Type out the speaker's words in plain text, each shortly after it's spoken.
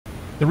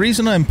The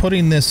reason I'm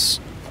putting this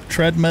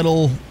tread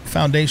metal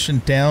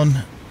foundation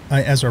down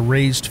as a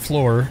raised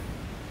floor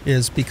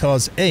is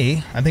because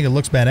A, I think it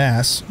looks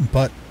badass,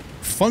 but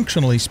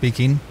functionally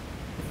speaking,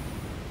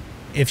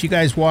 if you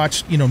guys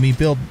watch, you know, me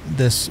build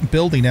this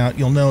building out,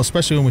 you'll know,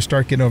 especially when we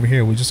start getting over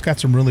here, we just got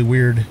some really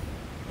weird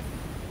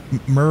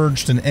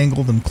merged and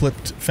angled and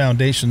clipped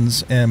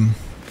foundations, and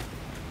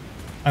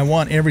I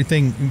want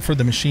everything for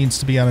the machines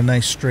to be on a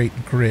nice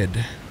straight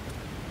grid.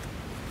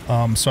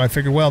 So I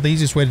figured, well, the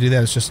easiest way to do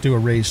that is just do a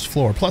raised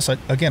floor. Plus,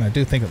 again, I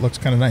do think it looks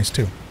kind of nice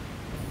too.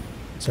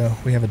 So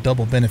we have a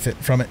double benefit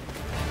from it.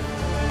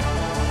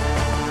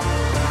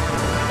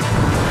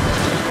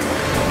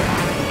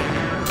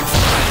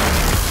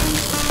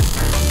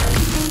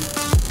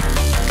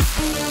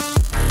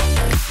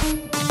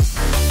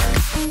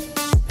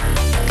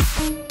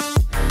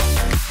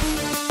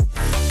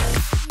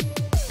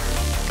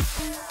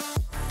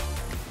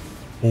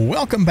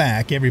 Welcome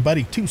back,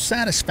 everybody, to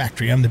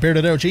Satisfactory. I'm the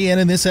Bearded OG, and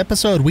in this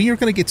episode, we are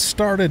going to get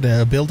started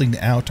building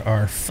out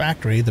our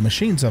factory, the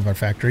machines of our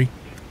factory,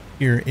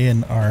 here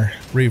in our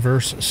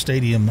reverse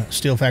stadium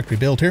steel factory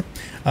build here.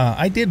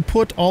 I did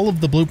put all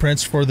of the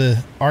blueprints for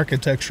the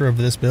architecture of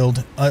this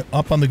build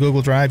up on the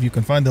Google Drive. You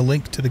can find the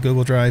link to the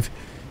Google Drive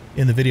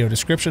in the video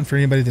description for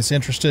anybody that's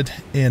interested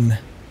in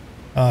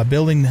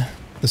building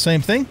the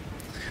same thing.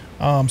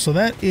 So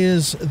that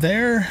is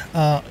there.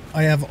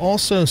 I have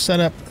also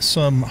set up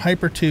some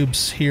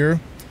hypertubes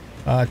here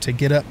to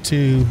get up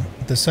to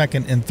the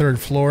second and third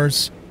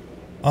floors.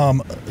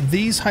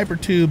 These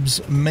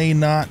hypertubes may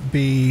not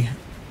be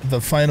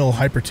the final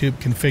hypertube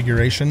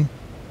configuration,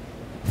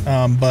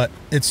 but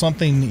it's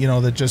something, you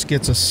know, that just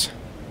gets us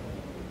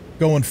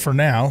going for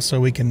now, so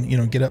we can, you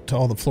know, get up to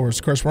all the floors.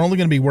 Of course, we're only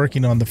going to be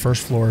working on the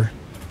first floor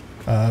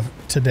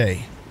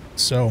today,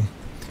 so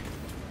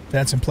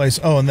that's in place.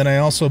 Oh, and then I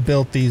also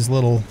built these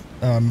little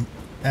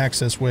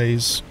access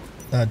ways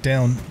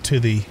down to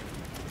the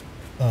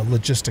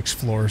logistics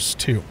floors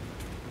too.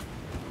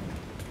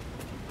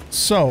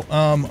 So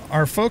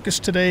our focus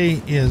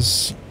today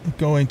is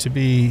going to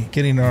be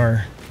getting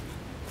our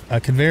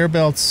conveyor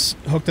belts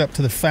hooked up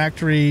to the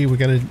factory. We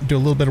got to do a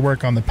little bit of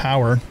work on the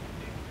power,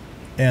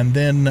 and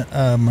then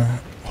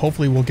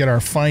hopefully we'll get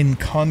our fine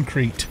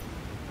concrete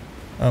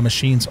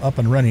machines up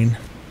and running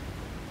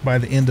by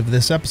the end of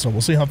this episode.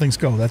 We'll see how things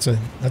go. That's a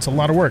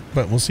lot of work,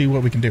 but we'll see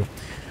what we can do.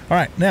 All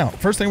right, now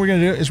first thing we're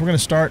going to do is we're going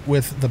to start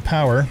with the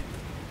power.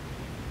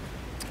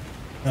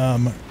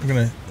 We're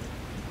going to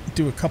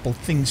do a couple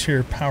things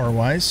here power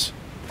wise.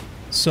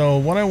 So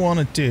what I want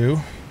to do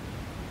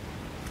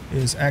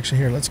is actually,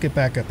 here, let's get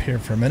back up here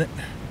for a minute.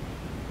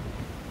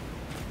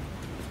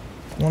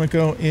 I want to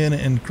go in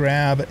and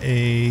grab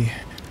a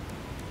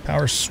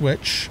power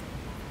switch,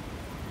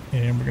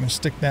 and we're going to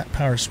stick that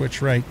power switch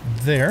right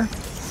there.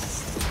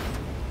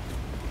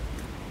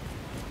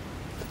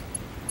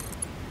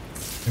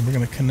 And we're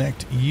going to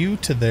connect you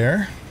to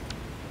there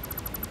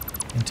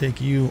and take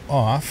you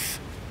off.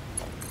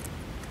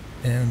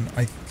 And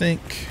I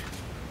think...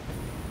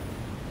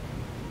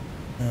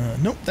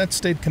 nope, that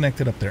stayed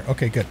connected up there.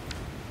 Okay, good.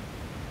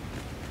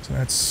 So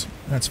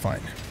that's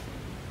fine.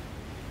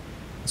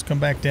 Let's come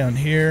back down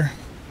here.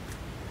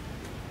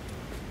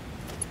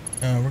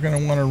 We're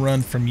going to want to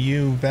run from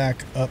you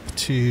back up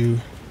to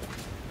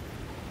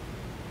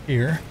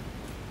here.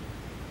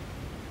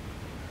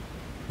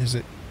 Is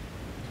it...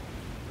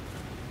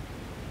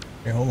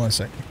 Okay, hold on a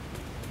second.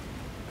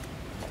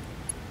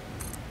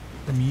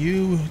 From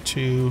you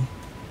to...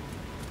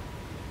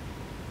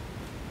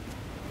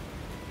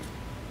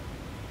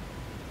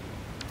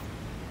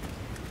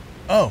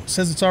 Oh, it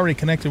says it's already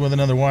connected with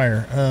another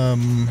wire.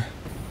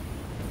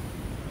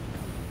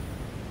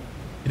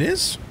 It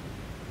is?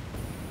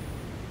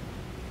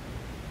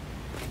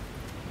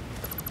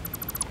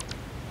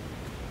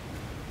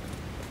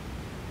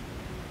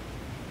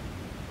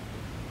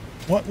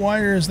 What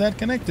wire is that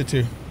connected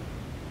to?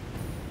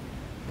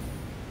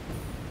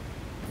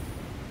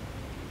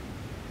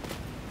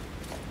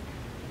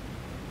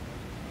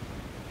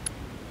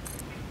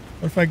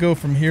 What if I go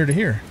from here to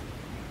here?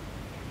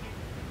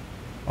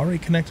 Already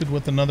connected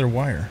with another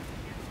wire.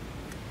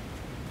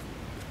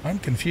 I'm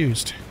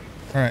confused.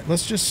 All right,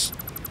 let's just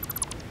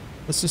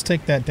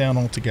take that down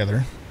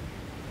altogether,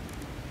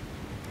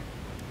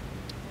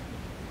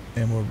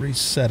 and we'll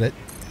reset it.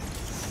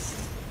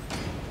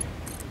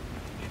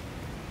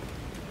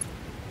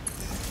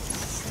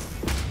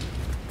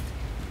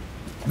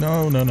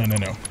 No.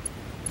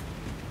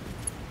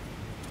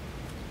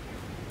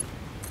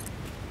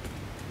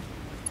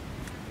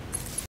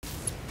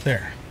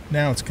 There.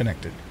 Now it's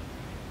connected.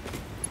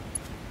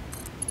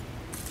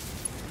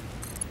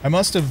 I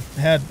must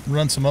have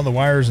run some other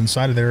wires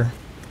inside of there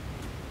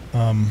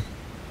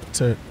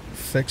to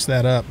fix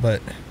that up,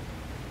 but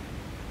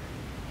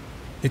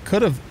it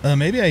could have...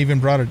 maybe I even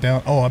brought it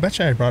down. Oh, I bet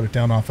you I brought it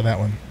down off of that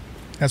one.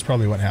 That's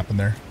probably what happened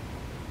there.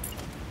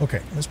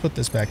 Okay, let's put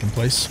this back in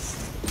place.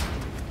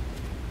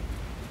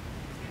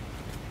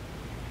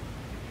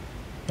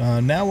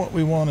 Now what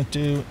we want to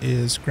do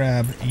is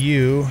grab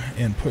you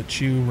and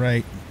put you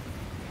right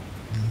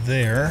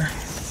there.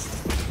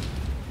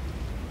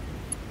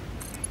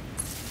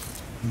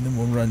 And then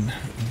we'll run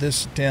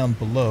this down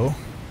below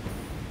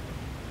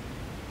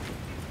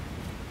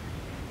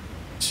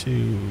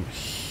to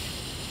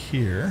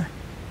here.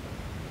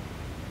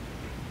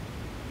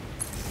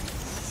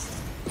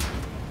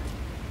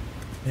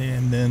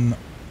 And then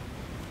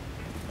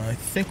I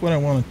think what I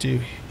want to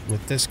do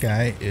with this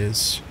guy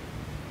is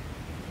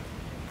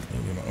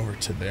move him over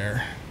to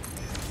there.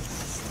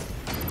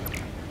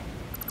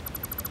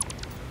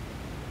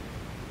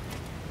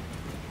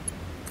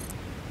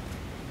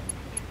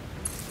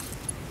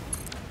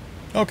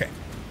 Okay,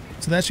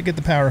 so that should get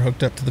the power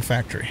hooked up to the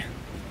factory.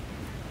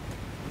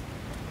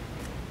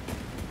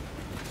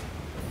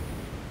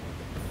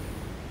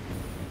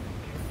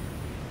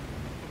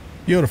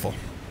 Beautiful.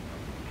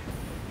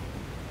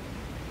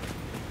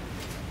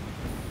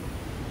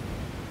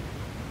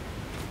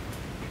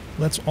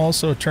 Let's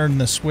also turn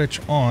the switch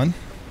on.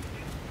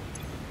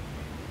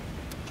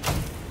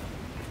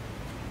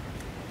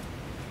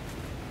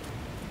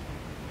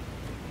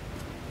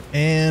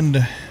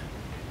 And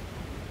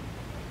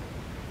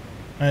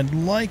I'd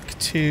like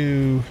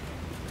to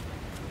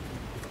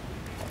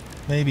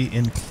maybe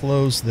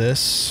enclose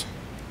this.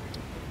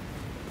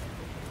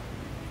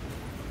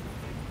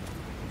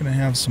 Gonna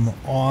have some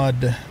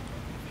odd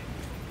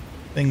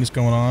things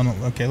going on.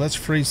 Okay, let's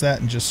freeze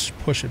that and just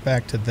push it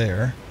back to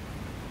there.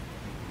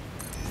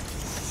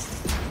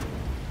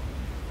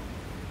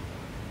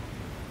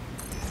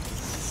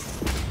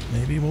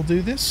 Maybe we'll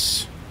do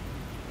this.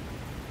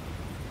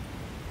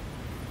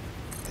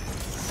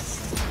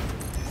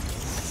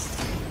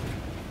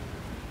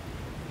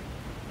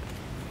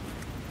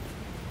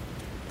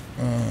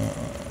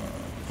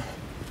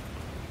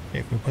 Okay,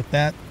 if we put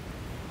that.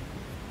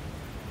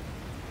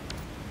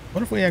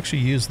 What if we actually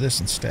use this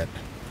instead?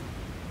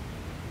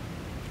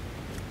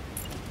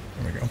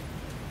 There we go.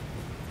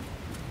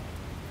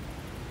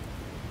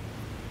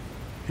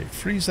 Okay,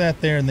 freeze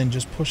that there and then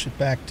just push it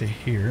back to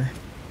here.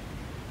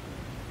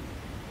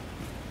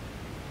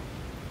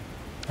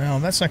 Well,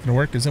 that's not going to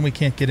work because then we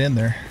can't get in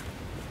there.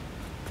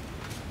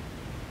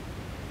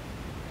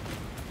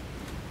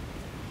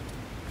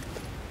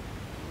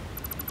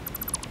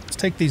 Let's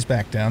take these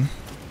back down.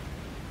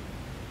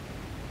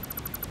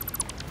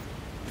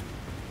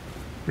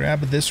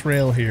 Grab this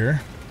rail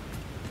here.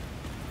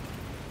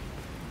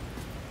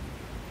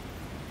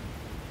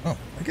 Oh,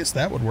 I guess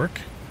that would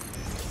work.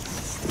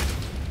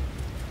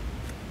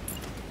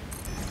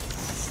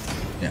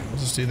 Yeah, we'll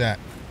just do that.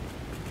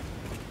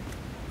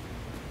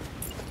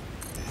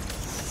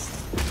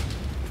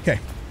 Okay.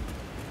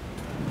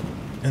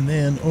 And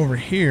then over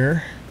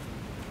here,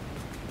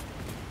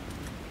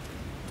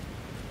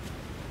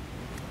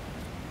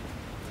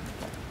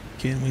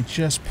 can we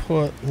just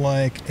put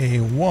like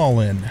a wall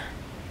in?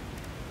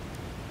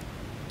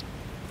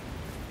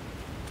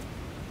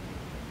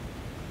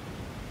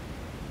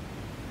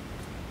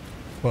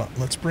 Well,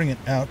 let's bring it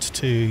out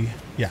to,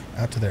 yeah,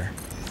 out to there.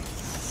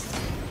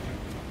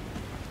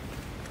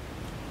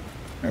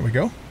 There we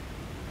go. I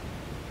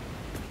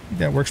think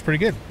that works pretty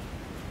good.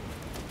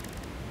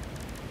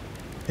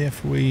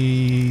 If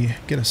we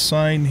get a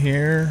sign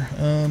here,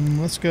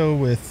 let's go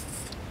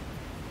with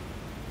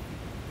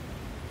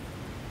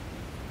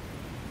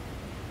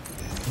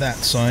that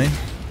sign.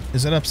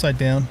 Is it upside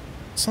down?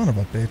 Son of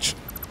a bitch.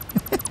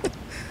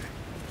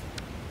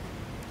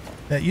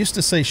 That used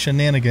to say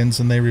shenanigans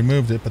and they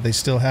removed it, but they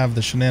still have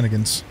the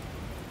shenanigans.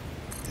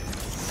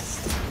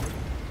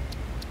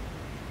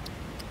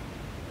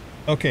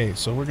 Okay,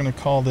 so we're going to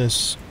call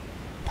this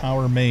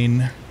power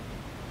main.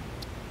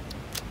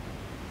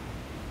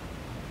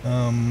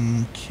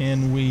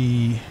 Can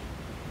we...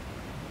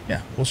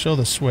 Yeah, we'll show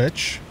the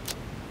switch.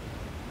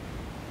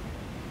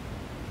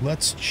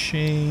 Let's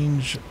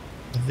change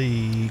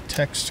the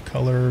text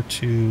color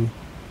to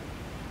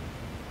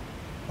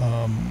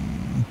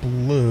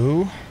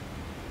blue.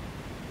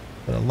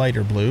 But a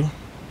lighter blue.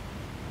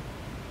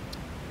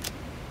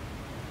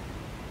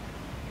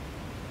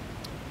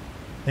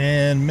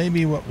 And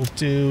maybe what we'll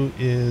do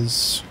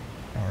is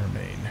our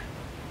main.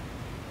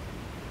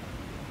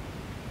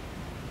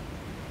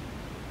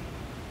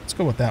 Let's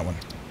go with that one.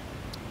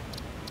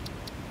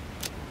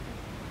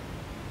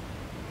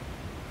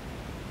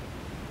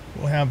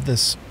 We'll have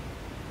this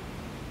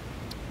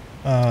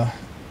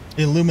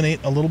illuminate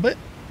a little bit.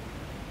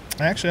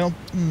 Actually, I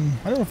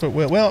don't know if it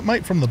will. Well, it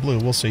might from the blue.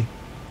 We'll see.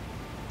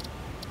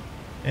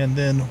 And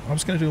then I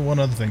was going to do one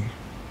other thing.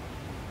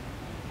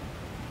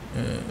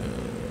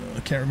 I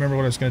can't remember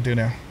what I was going to do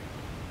now.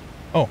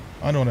 Oh,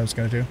 I know what I was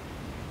going to do.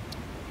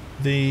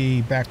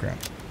 The background.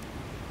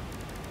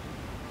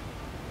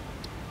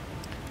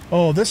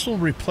 Oh, this will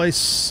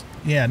replace...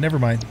 Yeah, never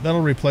mind.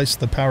 That'll replace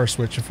the power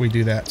switch if we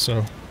do that,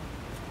 so...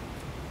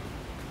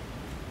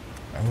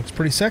 That looks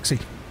pretty sexy.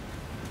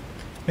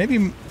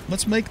 Maybe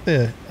let's make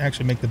the...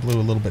 Actually make the blue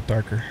a little bit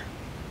darker.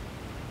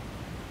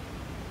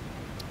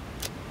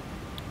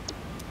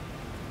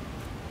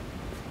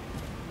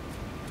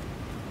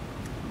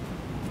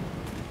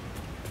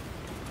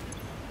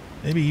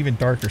 Maybe even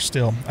darker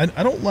still. I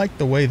don't like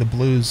the way the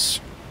blues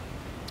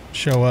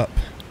show up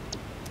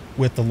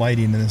with the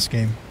lighting in this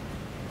game.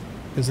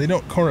 because they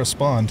don't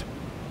correspond.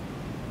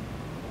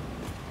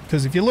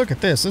 Because if you look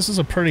at this, this is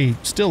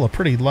still a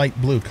pretty light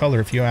blue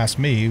color if you ask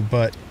me,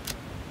 but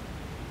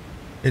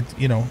it,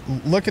 you know,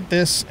 look at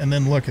this and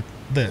then look at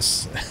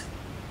this.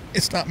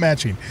 It's not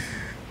matching.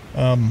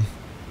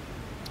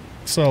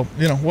 So,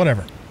 you know,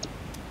 whatever.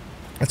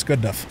 That's good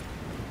enough.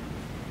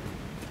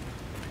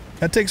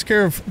 That takes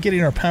care of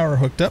getting our power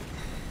hooked up.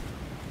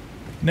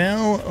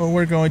 Now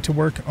we're going to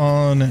work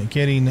on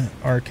getting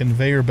our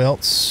conveyor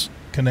belts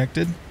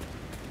connected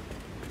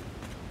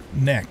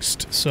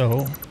next.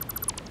 So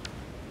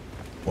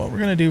what we're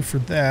going to do for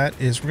that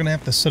is we're going to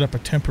have to set up a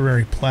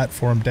temporary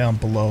platform down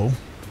below.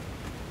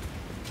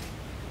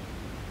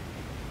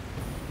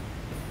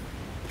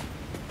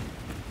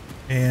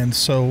 And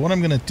so what I'm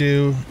going to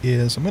do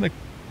is I'm going to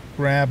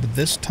grab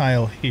this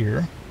tile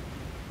here,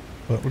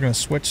 but we're going to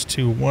switch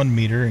to 1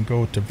 meter and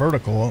go to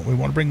vertical. We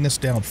want to bring this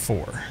down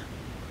 4.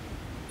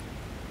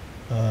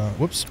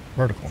 Whoops,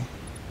 vertical.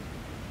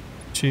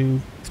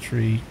 2,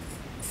 3,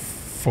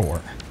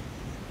 4.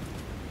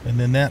 And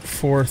then that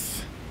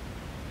 4th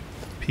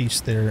piece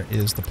there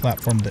is the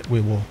platform that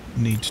we will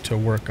need to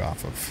work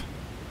off of.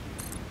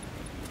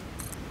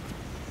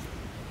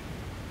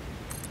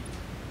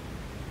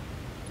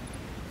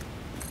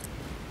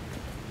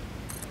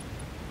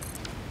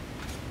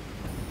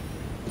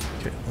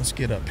 Okay, let's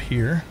get up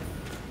here.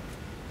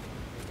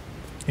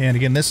 And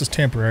again, this is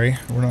temporary.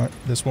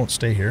 This won't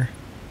stay here.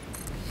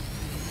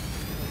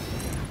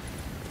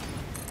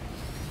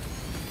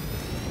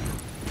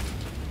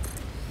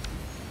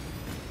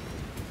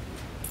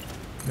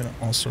 I'm going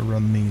to also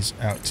run these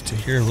out to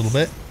here a little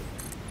bit.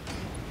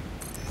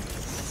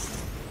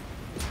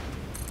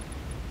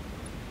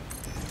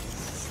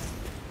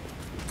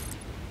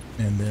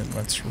 And then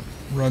let's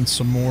run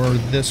some more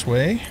this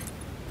way.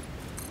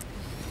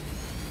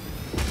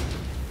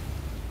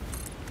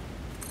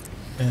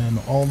 And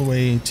all the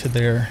way to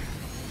there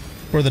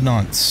for the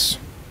nonce.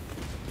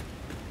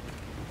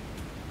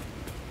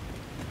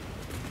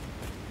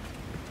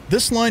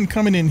 This line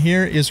coming in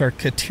here is our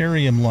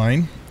Caterium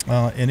line.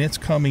 And it's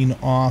coming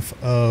off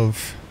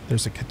of,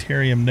 there's a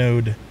Caterium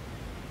node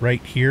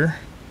right here.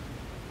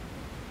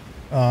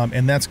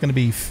 And that's going to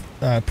be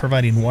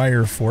providing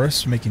wire for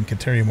us, making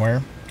Caterium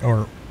wire.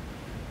 Or,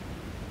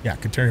 yeah,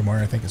 Caterium wire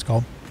I think it's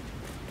called.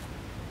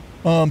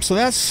 So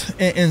that's,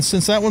 and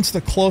since that one's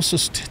the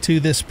closest to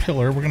this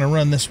pillar, we're going to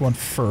run this one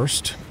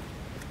first.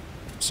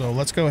 So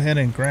let's go ahead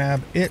and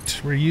grab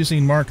it. We're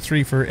using Mark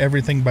III for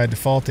everything by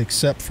default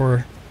except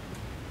for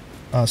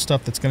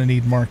stuff that's going to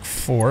need Mark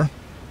IV.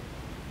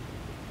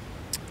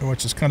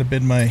 Which has kind of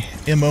been my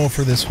MO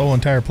for this whole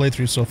entire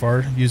playthrough so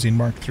far, using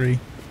Mark III.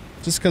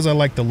 Just because I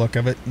like the look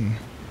of it, and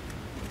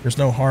there's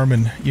no harm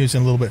in using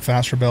a little bit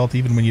faster belt,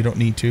 even when you don't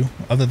need to,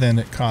 other than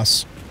it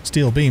costs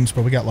steel beams,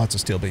 but we got lots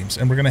of steel beams.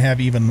 And we're going to have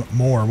even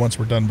more once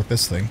we're done with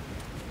this thing.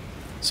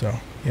 So,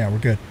 yeah, we're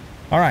good.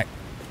 All right,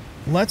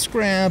 let's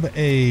grab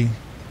a...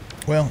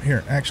 Well,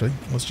 here, actually,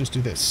 let's just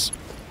do this.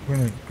 We're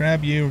going to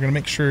grab you. We're going to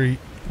make sure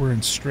we're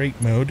in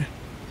straight mode.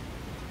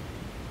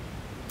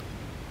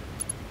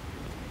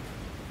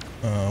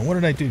 What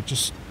did I do?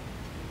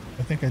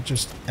 I think I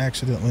just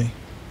accidentally...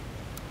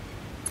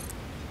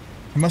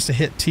 I must have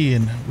hit T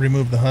and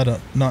removed the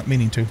HUD, not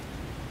meaning to.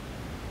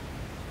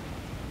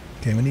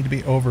 Okay, we need to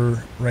be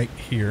over right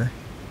here.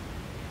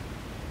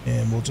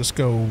 And we'll just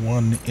go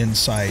one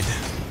inside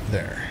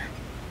there.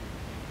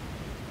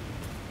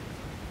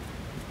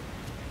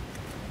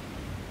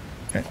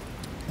 Okay.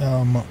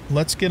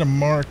 Let's get a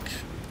Mark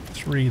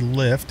III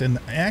lift, and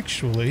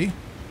actually...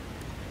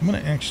 I'm going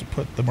to actually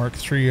put the Mark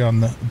III on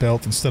the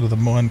belt instead of the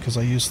 1 because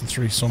I use the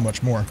 3 so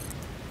much more. And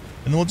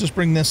then we'll just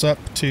bring this up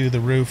to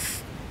the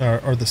roof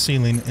or the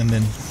ceiling and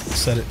then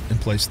set it in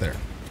place there.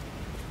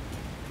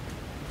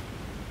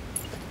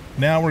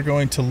 Now we're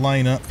going to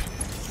line up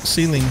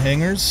ceiling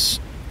hangers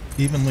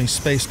evenly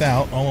spaced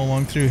out all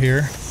along through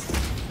here.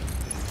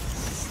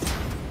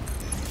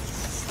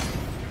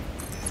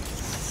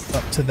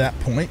 Up to that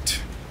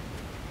point.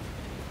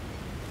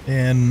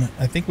 And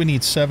I think we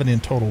need 7 in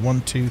total.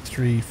 1, 2,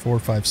 3, 4,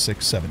 5,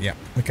 6, 7. Yeah,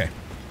 okay.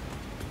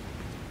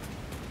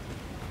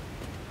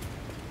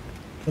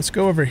 Let's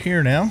go over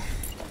here now.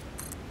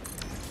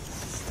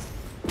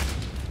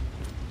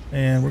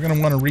 And we're going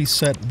to want to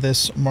reset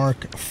this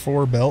Mark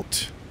IV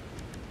belt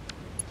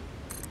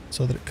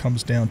so that it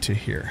comes down to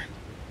here.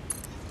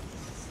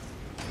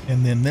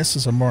 And then this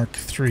is a Mark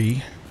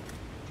III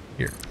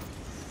here.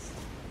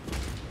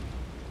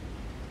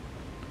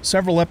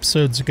 Several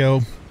episodes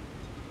ago,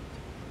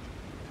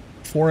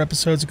 4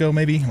 episodes ago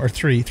maybe, or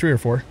 3 or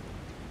 4,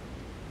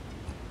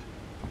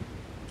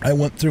 I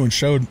went through and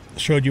showed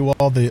you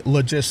all the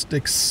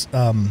logistics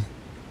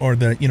or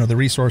the the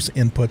resource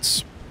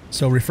inputs.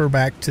 So refer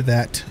back to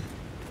that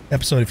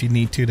episode if you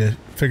need to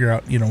figure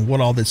out what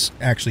all this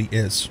actually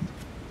is.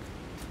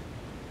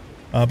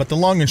 But the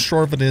long and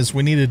short of it is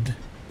we needed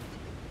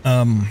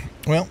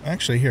well,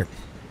 actually here,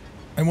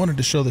 I wanted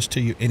to show this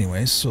to you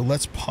anyways, so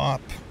let's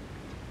pop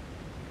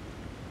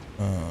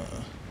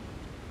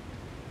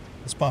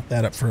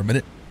that up for a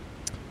minute.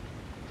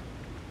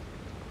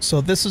 So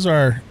this is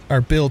our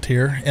build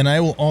here, and I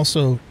will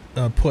also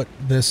put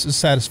this is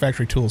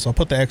Satisfactory Tools. I'll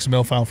put the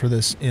XML file for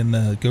this in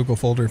the Google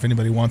folder if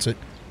anybody wants it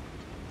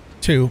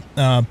too.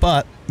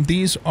 But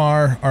these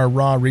are our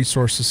raw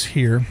resources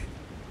here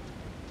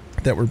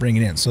that we're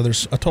bringing in. So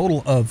there's a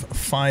total of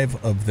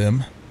 5 of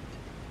them.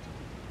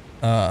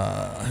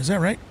 Is that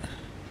right?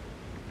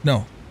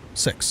 No,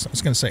 6. I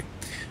was going to say.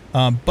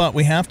 But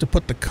we have to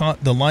put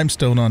the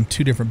limestone on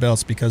 2 different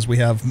belts because we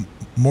have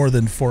more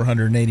than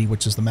 480,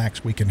 which is the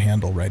max we can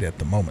handle right at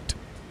the moment.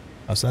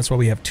 So that's why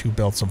we have 2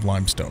 belts of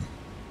limestone.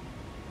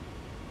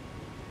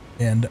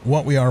 And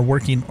what we are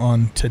working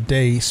on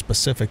today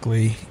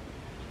specifically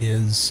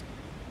is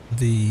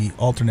the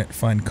alternate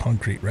fine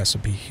concrete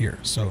recipe here.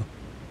 So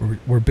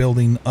we're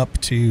building up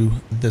to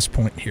this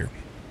point here.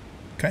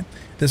 Okay,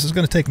 this is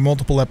going to take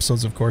multiple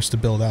episodes, of course, to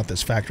build out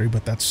this factory,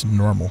 but that's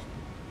normal.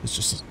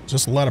 It's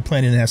just a lot of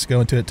planning that has to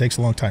go into it. It takes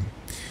a long time.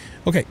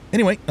 Okay,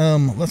 anyway,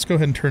 let's go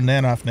ahead and turn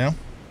that off now.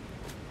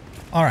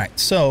 All right,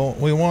 so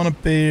we want to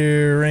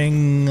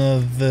bring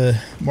the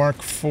Mark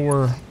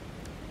IV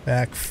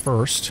back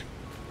first.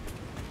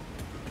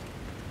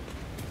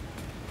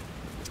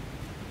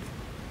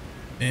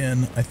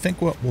 And I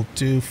think what we'll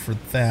do for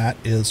that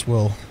is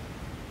we'll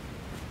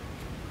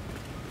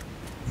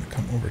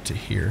come over to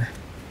here.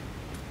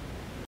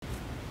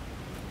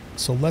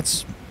 So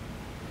let's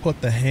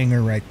put the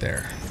hanger right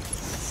there.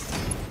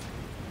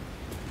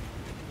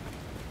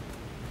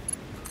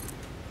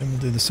 And we'll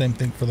do the same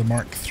thing for the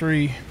Mark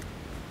III.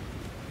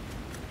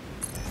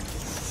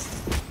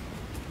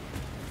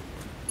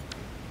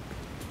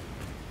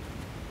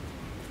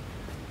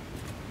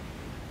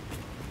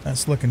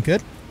 That's looking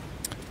good.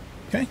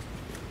 Okay.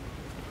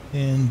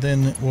 And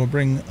then we'll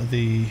bring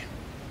the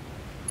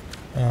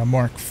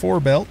Mark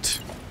IV belt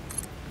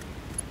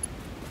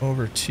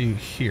over to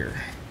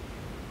here.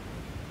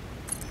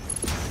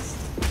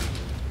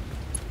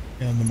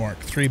 And the Mark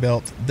III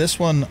belt. This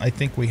one, I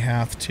think we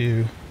have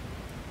to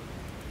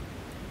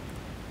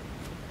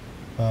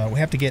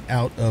get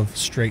out of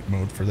straight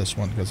mode for this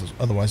one because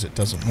otherwise it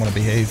doesn't want to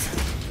behave.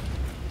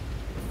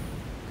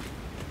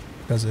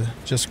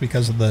 Just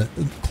because of the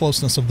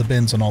closeness of the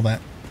bins and all that.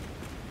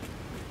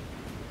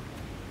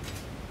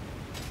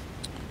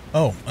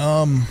 Oh,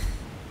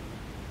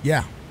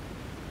 yeah.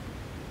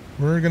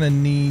 We're gonna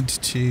need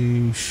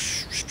to.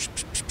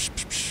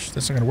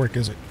 That's not gonna work,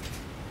 is it?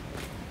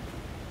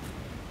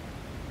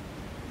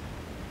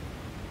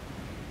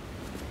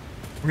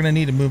 We're gonna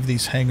need to move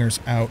these hangers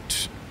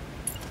out.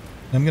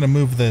 I'm gonna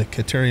move the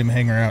Caterium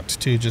hanger out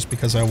too, just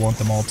because I want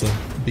them all to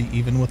be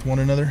even with one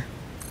another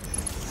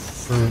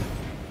for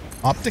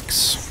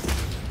optics.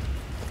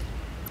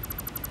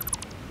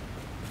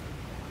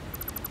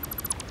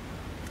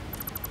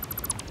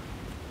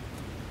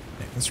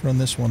 Okay, let's run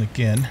this one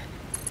again.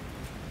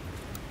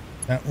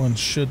 That one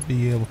should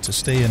be able to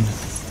stay in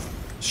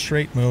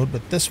straight mode,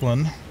 but this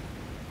one,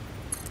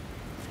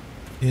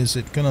 is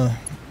it gonna,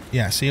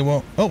 yeah, see it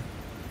won't, oh,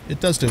 it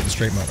does do it in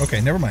straight mode.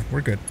 Okay, never mind,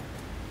 we're good.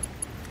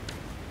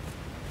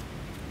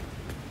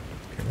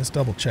 Okay, let's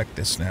double check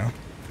this now.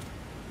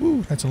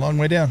 Ooh, that's a long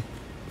way down.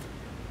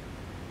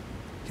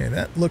 Okay,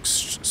 that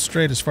looks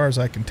straight as far as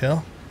I can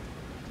tell.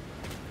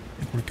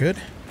 I think we're good.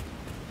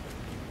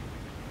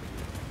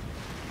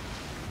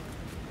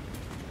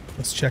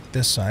 Let's check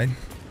this side.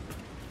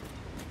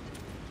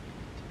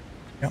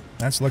 Yep,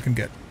 that's looking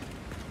good.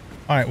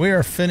 Alright, we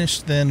are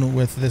finished then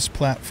with this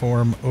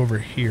platform over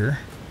here.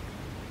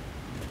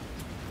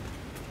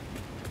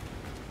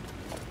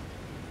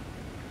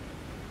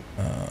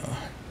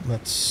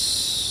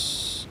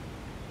 Let's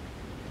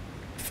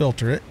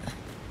filter it.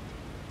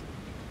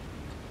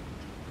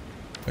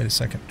 Wait a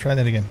second. Try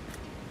that again.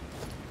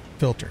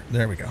 Filter.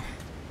 There we go.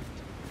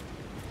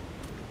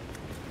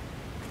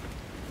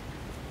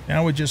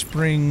 Now we just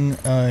bring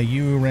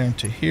you around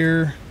to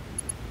here.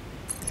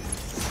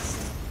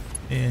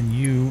 And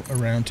you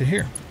around to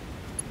here.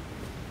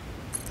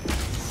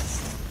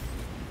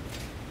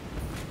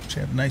 Which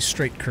have nice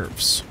straight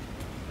curves.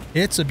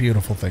 It's a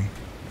beautiful thing.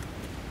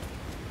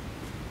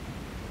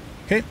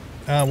 Okay.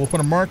 We'll put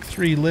a Mark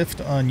III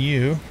lift on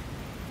you.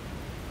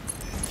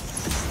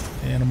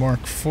 And a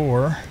Mark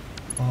IV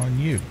on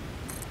you.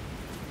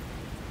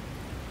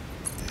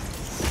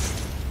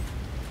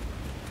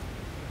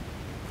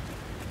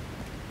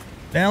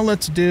 Now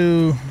let's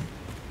do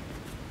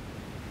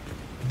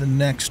the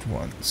next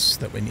ones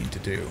that we need to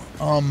do.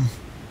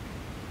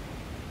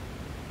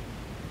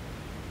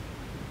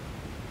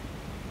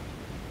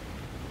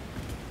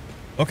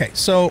 Okay,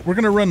 so we're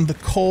going to run the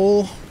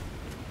coal.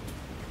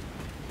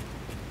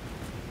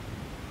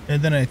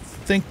 And then I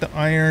think the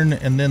iron,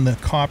 and then the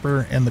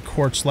copper, and the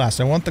quartz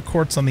last. I want the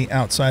quartz on the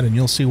outside, and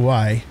you'll see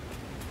why,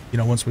 you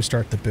know, once we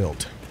start the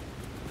build.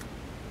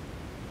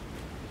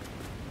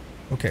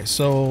 Okay,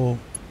 so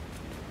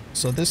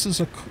this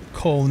is a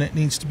coal, and it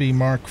needs to be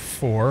Mark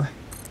IV.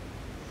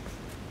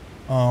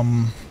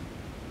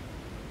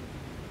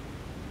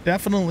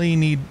 Definitely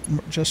need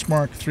just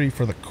Mark III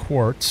for the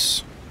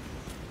quartz.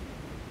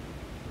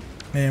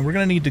 And we're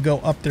going to need to go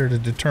up there to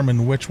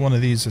determine which one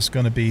of these is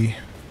going to be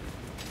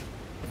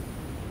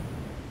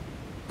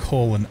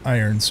coal and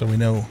iron, so we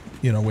know,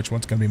 you know, which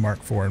one's going to be Mark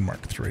IV and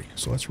Mark III.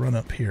 So let's run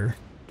up here.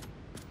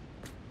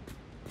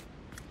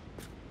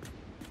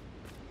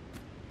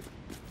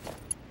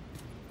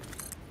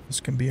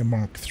 This can be a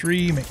Mark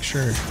III. Make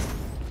sure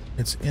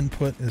its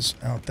input is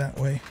out that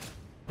way.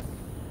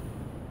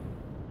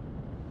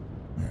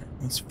 All right,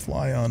 let's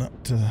fly on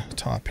up to the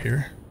top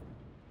here.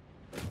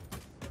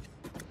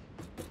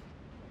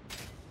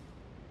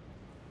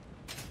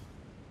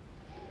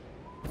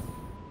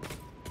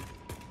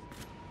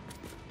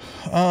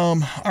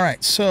 All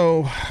right,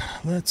 so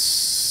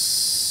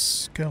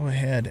let's go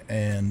ahead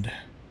and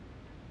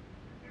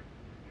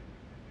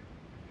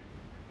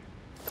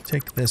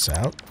take this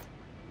out.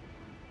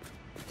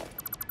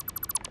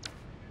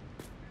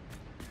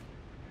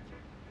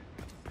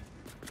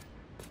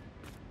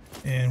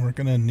 And we're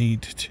going to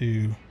need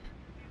to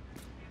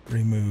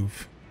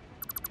remove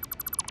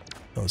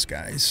those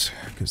guys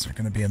because they're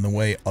going to be in the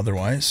way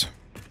otherwise.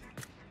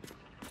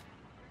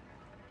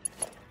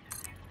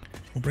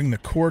 We'll bring the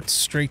quartz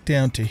straight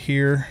down to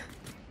here.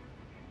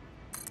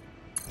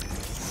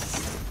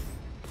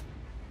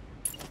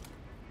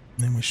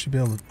 And then we should be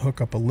able to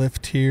hook up a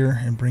lift here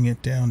and bring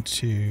it down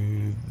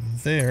to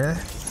there.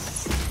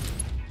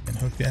 And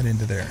hook that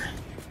into there.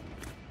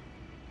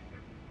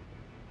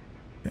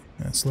 Okay,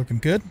 that's looking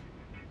good.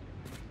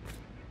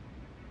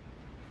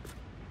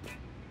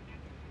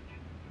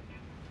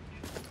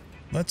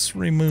 Let's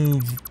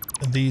remove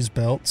these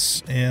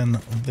belts and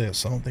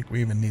this. I don't think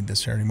we even need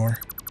this here anymore.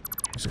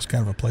 It's just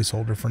kind of a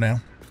placeholder for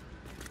now.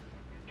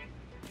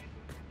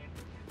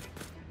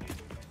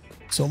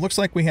 So it looks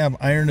like we have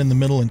iron in the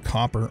middle and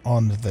copper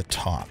on the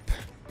top.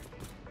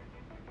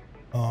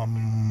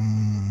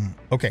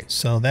 Okay,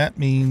 so that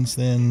means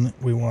then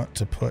we want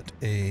to put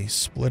a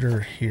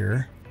splitter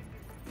here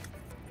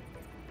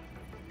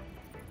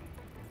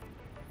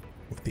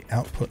with the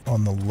output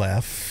on the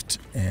left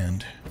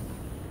and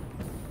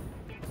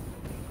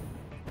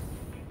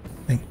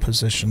I think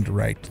positioned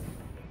right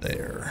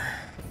there.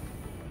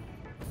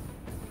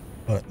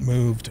 But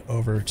moved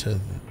over to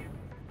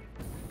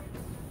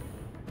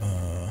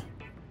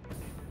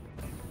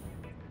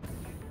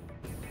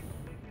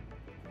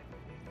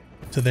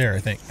there, I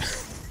think.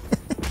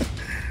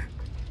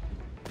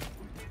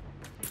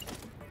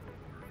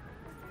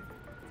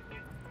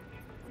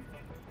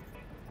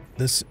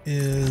 This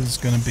is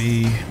going to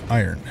be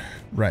iron.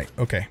 Right,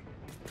 okay.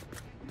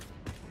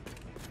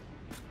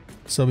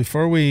 So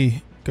before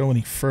we go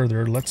any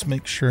further, let's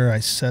make sure I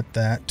set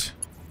that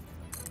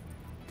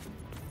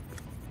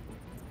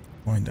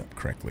lined up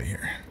correctly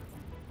here.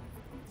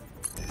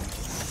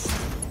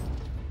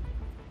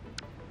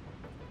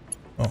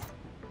 Oh,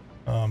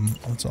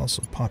 let's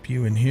also pop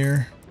you in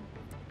here.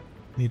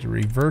 Need to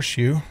reverse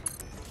you.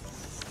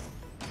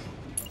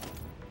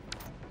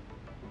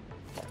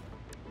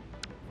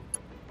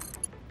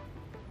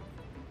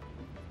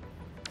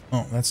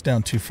 Oh, that's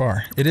down too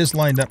far. It is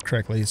lined up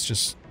correctly, it's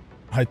just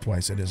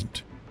height-wise it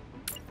isn't.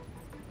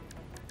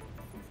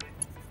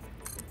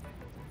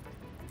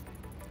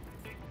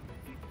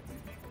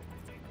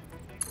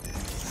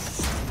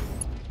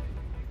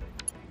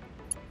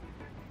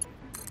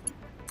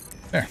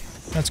 There,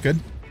 that's good.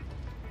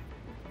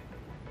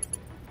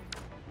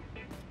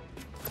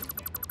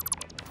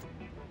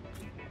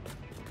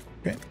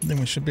 Okay, then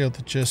we should be able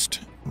to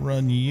just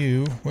run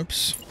you,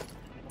 whoops,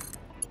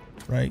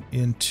 right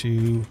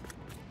into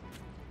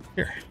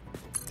here.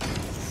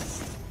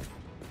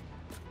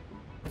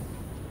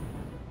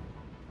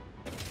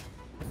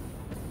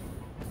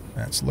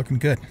 That's looking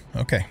good.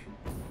 Okay.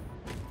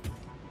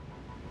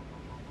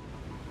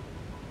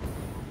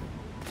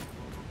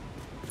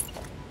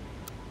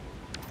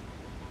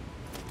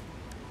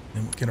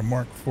 Then we'll get a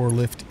Mark IV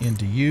lift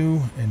into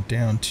you and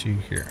down to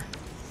here.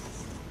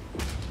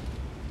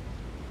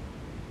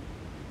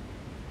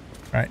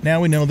 All right,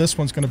 now we know this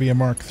one's going to be a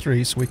Mark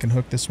III, so we can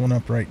hook this one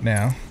up right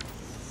now.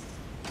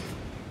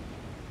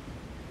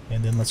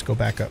 And then let's go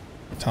back up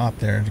top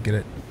there to get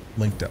it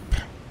linked up.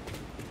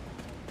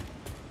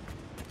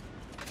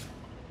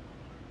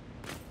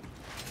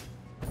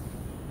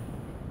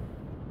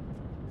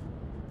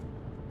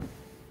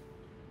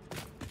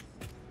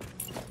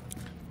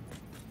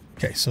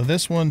 Okay, so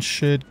this one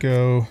should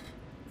go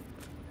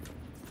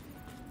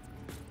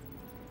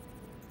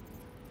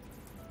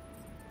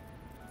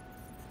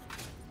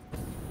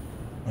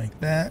like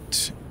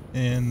that,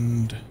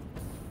 and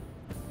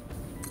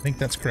I think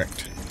that's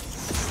correct.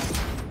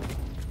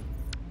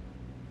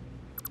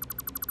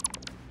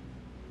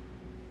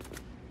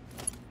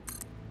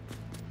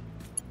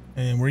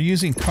 And we're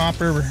using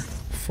copper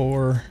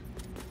for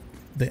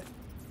the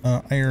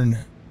iron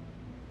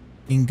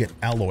ingot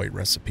alloy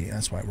recipe.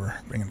 That's why we're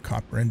bringing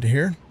copper into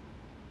here.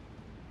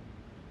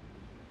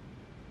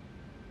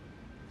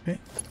 Okay.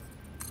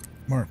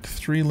 Mark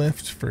III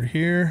lift for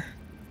here.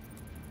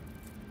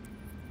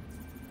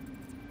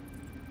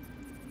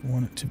 I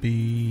want it to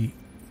be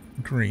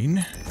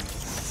green.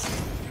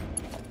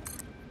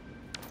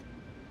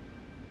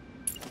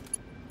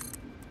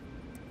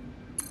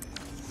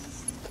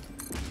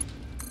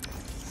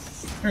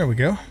 There we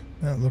go.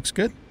 That looks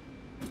good.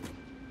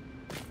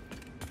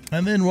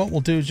 And then what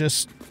we'll do,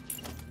 just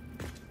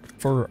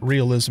for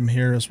realism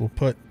here, is we'll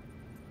put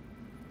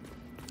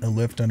a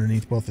lift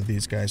underneath both of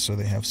these guys so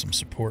they have some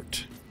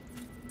support.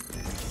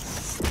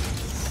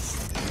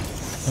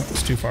 Oh,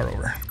 it's too far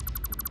over.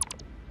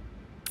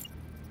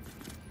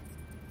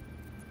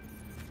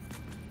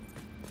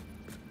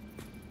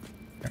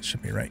 That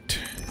should be right.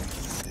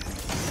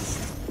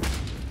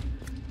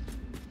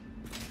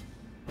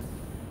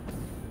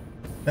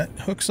 That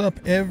hooks up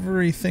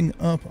everything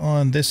up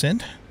on this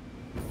end.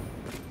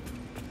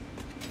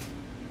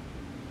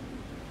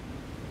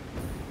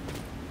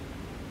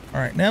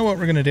 Alright, now what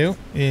we're going to do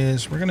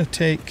is we're going to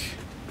take...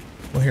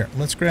 Well, here,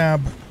 let's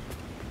grab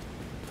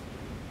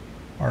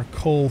our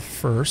coal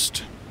first,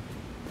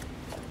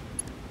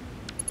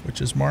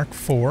 which is Mark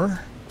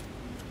 4.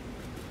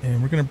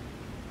 And we're going to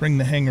bring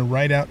the hanger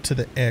right out to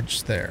the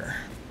edge there.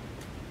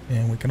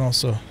 And we can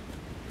also...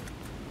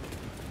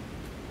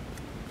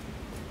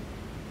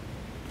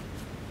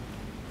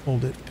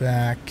 hold it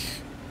back.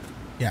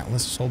 Yeah,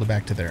 let's just hold it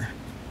back to there.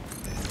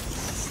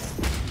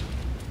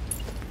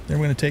 Then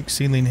we're going to take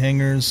ceiling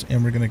hangers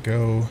and we're going to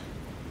go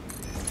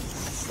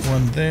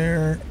one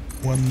there,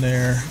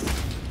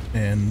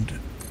 and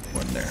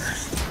one there.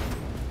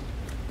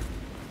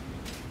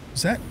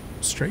 Is that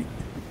straight?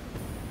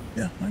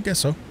 Yeah, I guess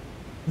so. It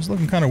was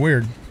looking kind of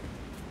weird.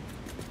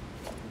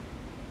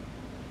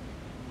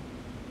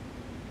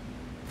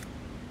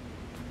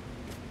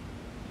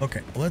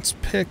 Okay, let's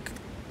pick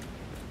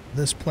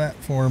this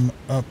platform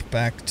up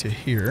back to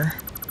here.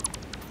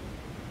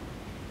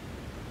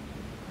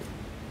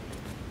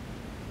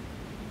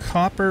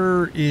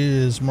 Copper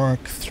is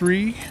Mark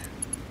 3.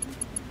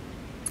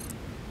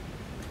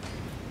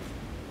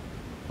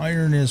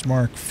 Iron is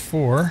Mark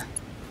 4.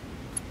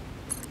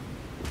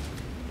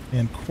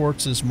 And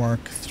quartz is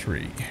Mark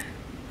 3.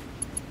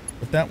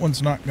 But that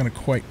one's not going to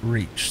quite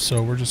reach,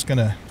 so we're just going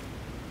to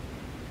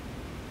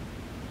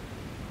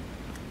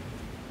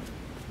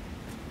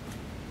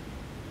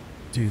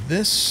do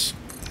this.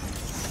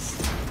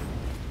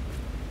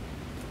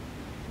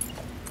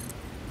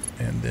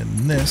 And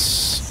then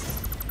this.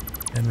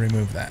 And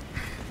remove that.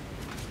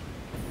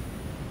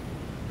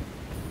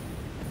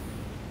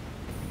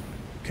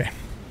 Okay.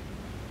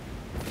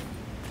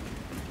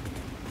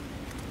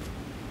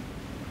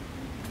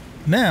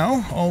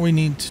 Now, all we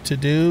need to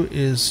do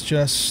is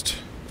just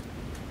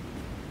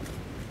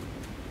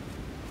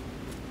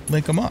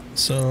link them up.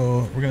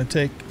 So we're going to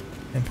take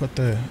and put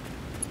the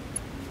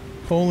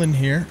coal in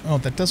here. Oh,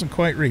 that doesn't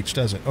quite reach,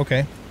 does it?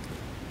 Okay.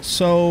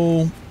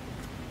 So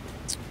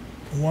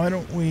why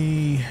don't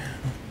we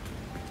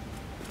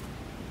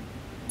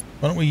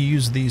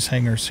use these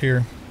hangers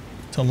here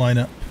to line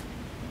up?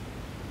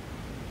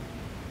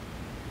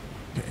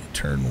 Okay,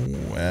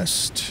 turn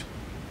west.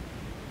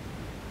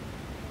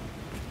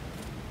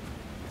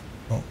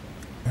 Oh,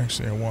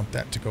 actually I want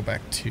that to go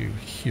back to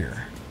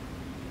here.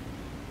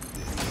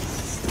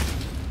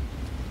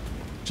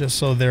 Just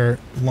so they're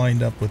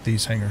lined up with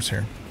these hangers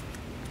here.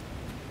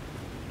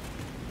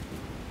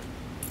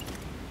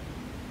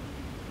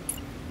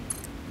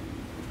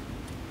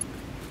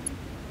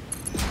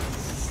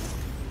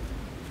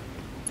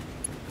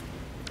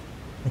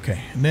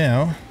 Okay,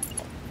 now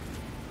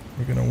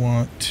we're going to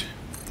want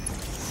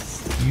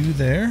you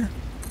there,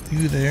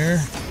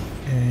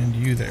 and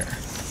you there.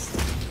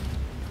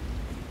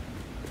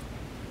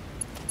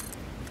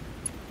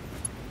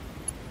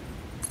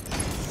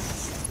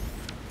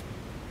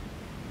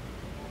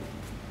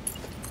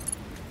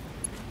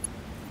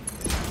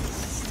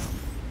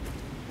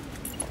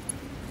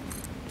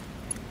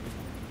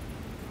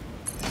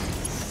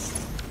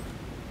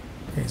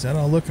 Okay, is that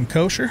all looking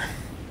kosher?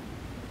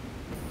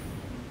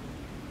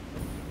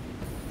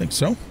 I think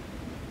so.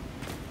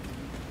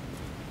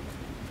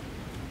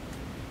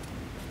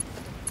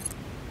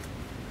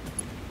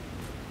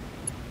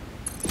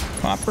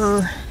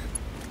 Copper,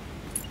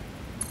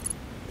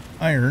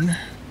 iron,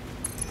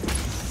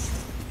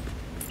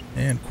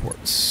 and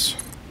quartz.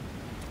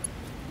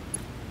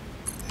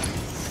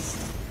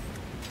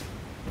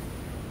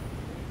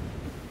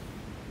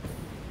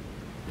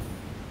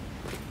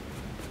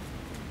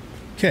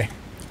 Okay,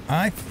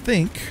 I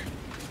think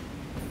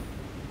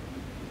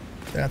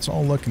that's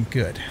all looking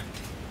good.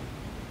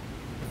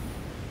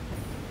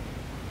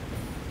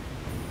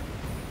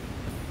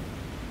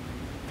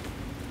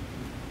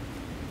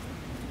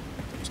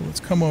 So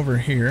let's come over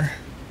here.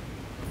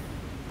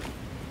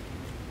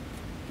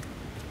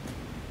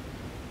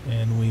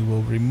 And we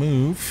will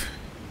remove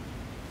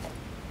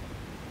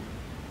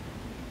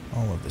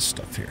all of this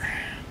stuff here.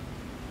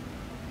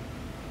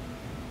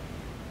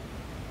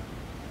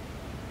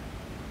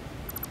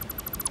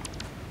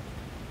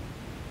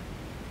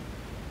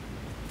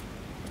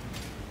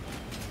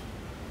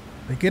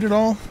 Did I get it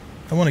all?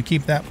 I want to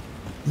keep that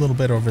little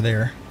bit over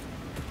there.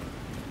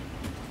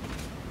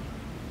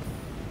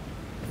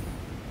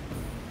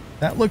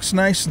 That looks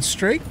nice and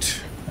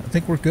straight. I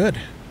think we're good.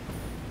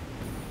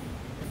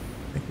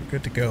 I think we're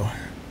good to go.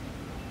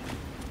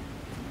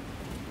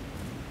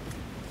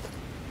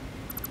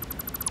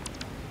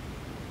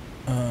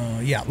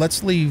 Yeah,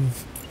 let's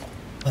leave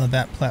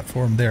that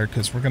platform there,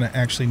 because we're going to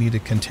actually need to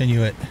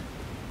continue it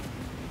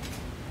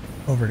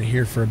over to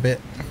here for a bit.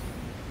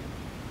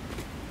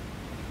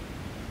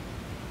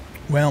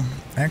 Well,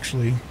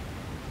 actually,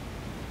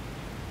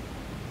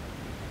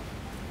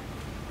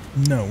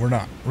 no, we're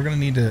not. We're going to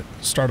need to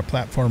start a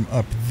platform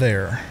up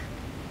there.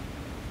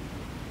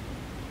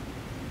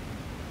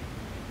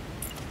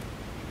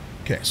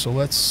 Okay, so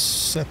let's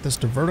set this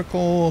to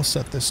vertical,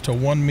 set this to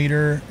 1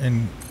 meter,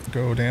 and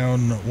go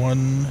down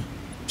 1,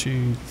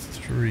 2,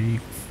 3,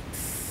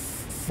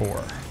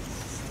 4.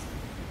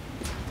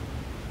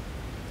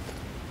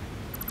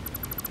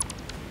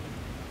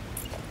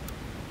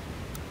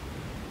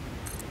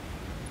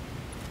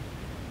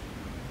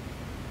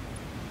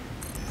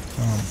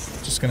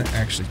 Just going to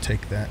actually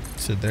take that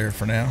to there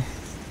for now.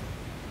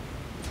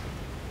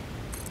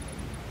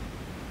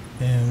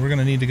 And we're going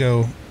to need to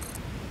go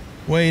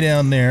way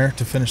down there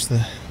to finish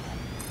the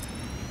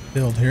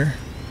build here.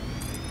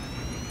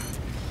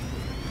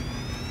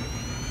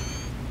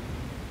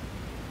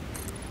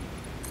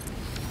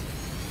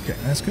 Okay,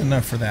 that's good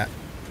enough for that.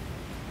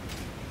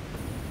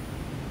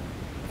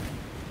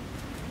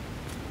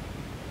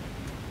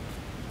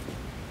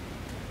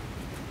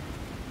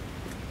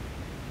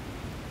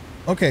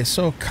 Okay,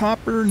 so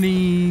copper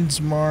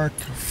needs Mark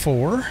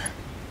 4.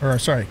 Or,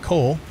 sorry,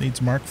 coal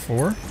needs Mark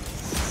 4.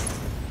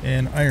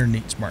 And iron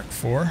needs Mark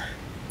 4.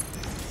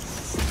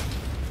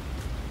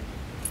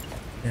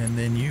 And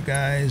then you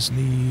guys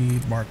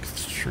need Mark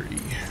 3.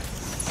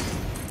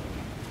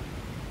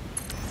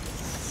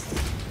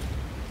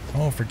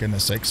 Oh, for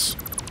goodness sakes.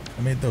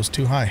 I made those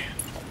too high.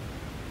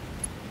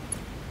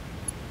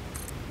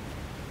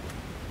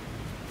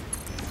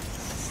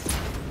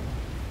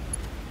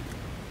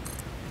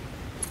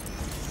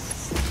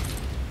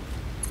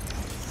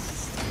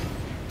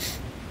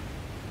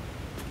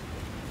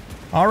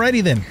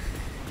 Alrighty then.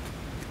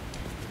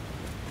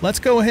 Let's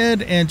go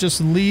ahead and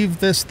just leave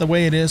this the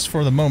way it is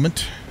for the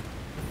moment.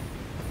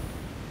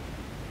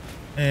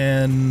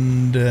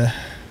 And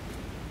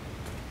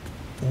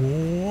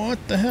what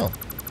the hell?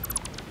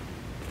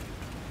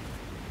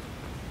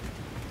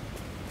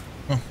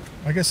 Oh,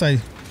 I guess I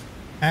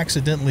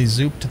accidentally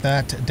zooped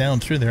that down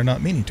through there,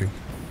 not meaning to.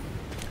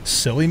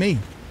 Silly me.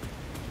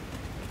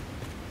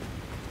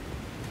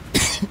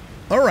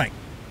 All right.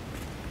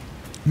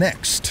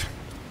 Next,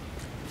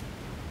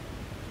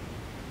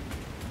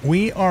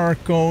 we are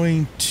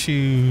going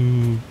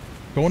to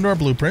go into our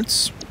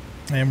blueprints,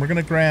 and we're going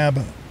to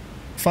grab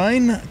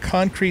Fine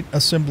Concrete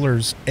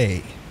Assemblers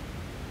A.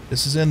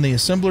 This is in the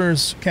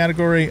Assemblers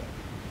category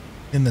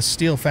in the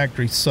Steel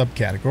Factory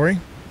subcategory.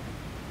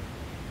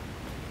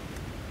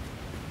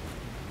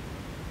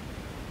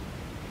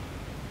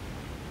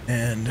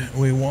 And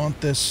we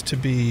want this to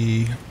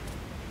be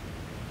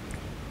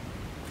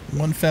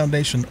one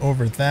foundation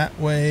over that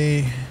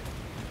way.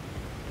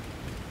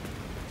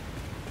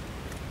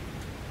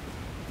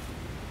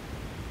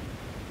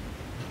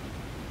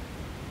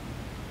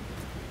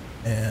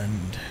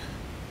 And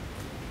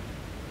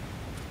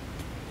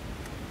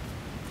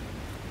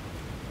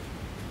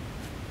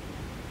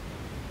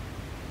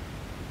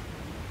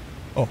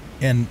oh,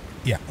 and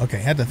yeah, okay,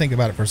 had to think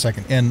about it for a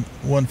second. And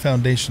one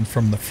foundation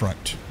from the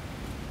front.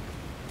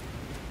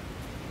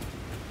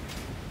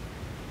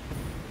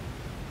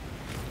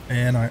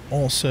 And I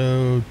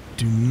also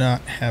do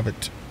not have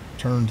it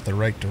turned the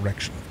right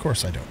direction. Of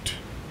course I don't.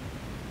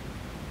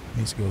 It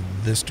needs to go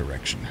this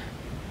direction.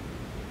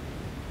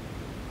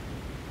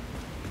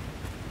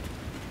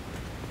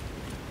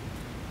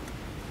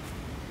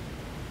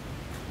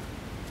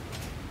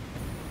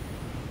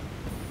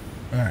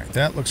 Alright,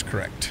 that looks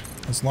correct.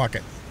 Let's lock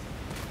it.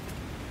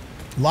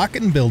 Lock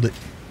it and build it.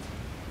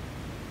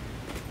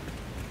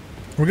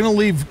 We're going to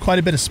leave quite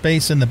a bit of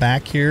space in the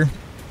back here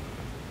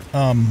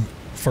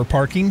for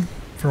parking,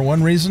 for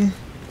one reason.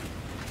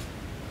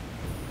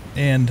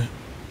 And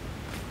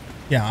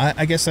yeah,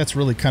 I guess that's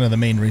really kind of the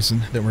main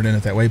reason that we're doing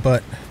it that way,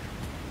 but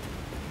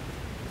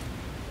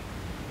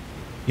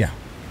yeah.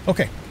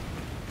 Okay.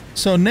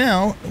 So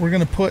now we're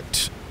going to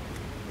put...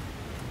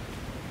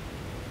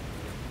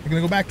 We're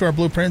going to go back to our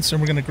blueprints,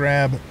 and we're going to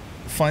grab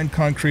Fine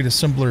Concrete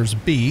Assemblers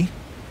B.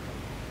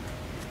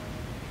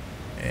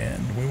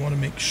 And we want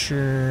to make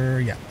sure,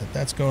 yeah, that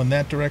that's going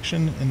that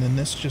direction. And then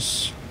this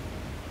just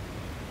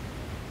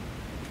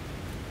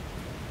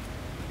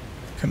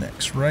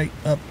connects right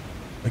up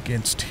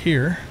against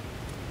here.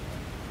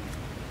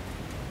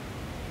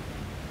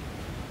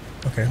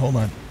 Okay, hold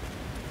on.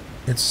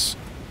 It's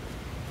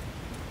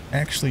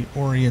actually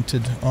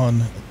oriented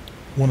on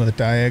one of the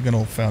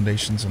diagonal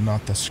foundations and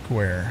not the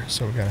square.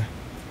 So we gotta...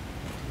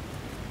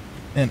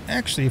 And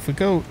actually, if we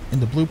go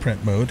into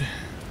blueprint mode,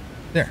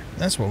 there,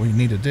 that's what we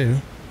need to do.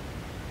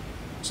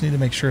 Just need to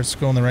make sure it's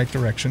going the right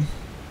direction.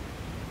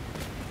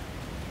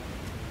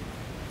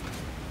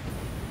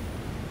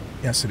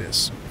 Yes, it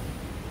is.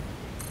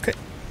 Okay,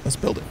 let's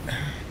build it.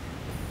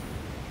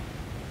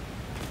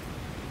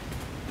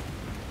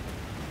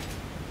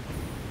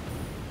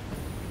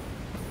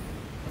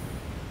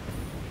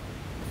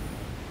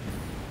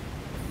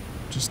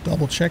 Just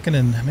double checking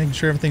and making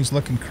sure everything's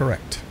looking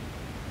correct.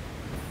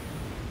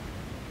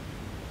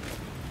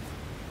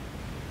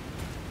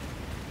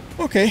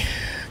 Okay,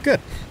 good.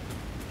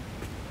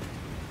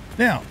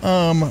 Now,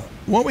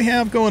 what we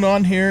have going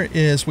on here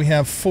is we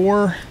have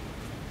 4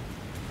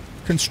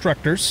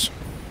 constructors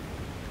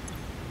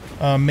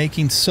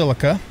making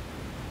silica.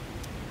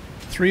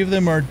 3 of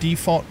them are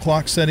default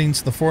clock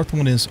settings. The 4th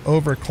one is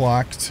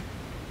overclocked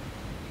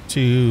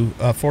to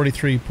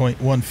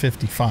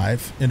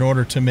 43.155 in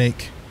order to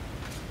make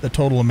the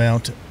total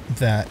amount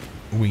that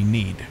we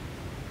need.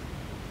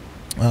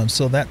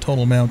 So that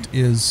total amount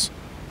is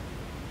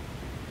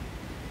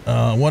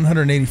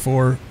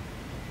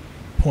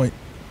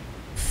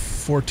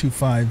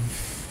 184.425,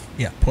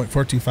 yeah,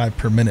 0.425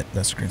 per minute.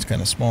 That screen's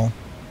kind of small.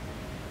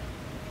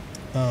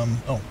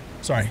 Oh,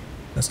 sorry,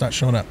 that's not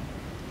showing up.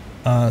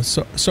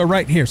 So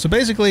right here. So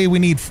basically we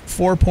need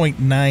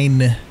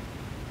 4.9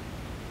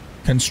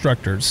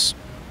 constructors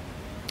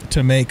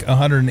to make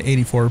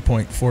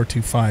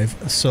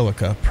 184.425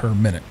 silica per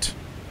minute.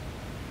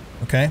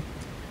 Okay?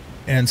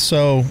 And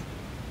so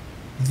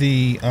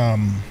the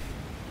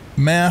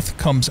math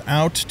comes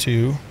out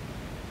to,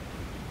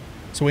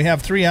 so we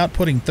have 3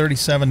 outputting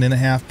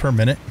 37.5 per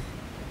minute.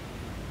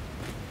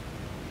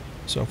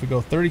 So if we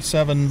go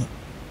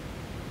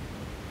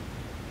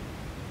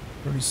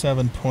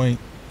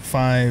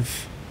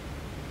 37.5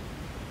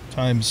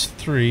 times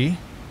 3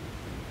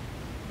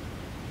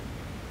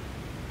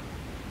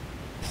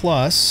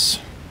 plus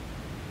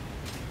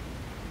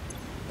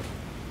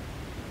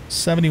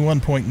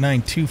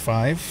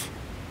 71.925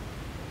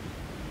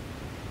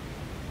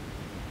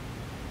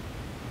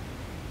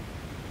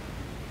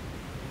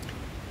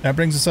 that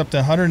brings us up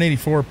to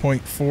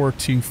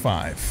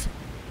 184.425,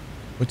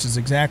 which is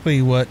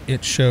exactly what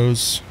it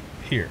shows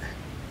here.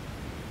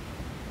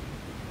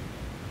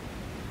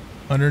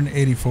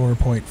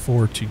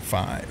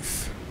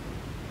 184.425.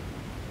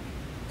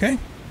 Okay,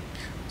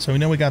 so we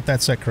know we got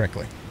that set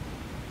correctly.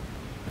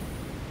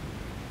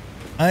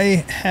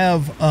 I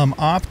have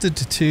opted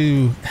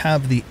to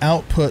have the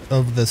output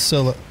of the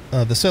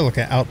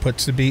silica output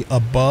to be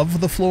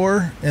above the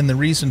floor, and the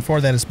reason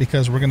for that is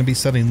because we're going to be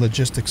setting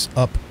logistics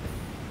up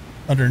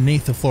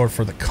underneath the floor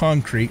for the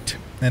concrete,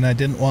 and I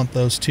didn't want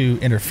those two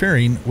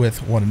interfering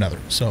with one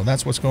another. So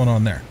that's what's going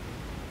on there.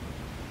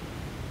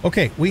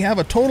 Okay, we have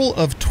a total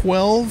of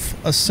 12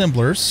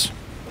 assemblers.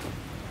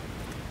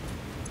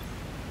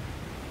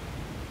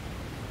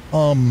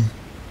 And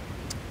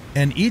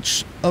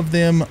each of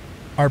them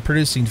are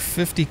producing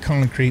 50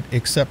 concrete,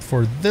 except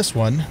for this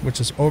one, which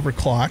is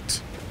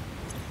overclocked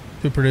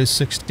to produce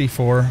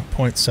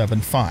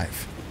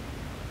 64.75.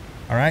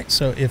 All right,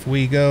 so if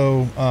we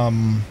go,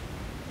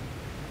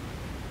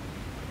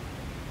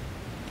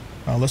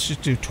 let's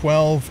just do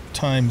 12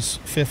 times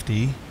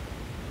 50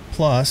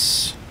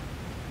 plus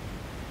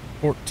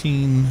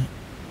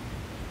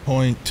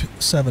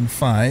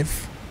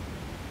 14.75.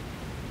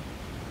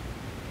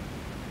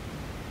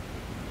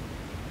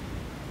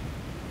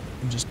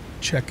 I'm just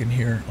checking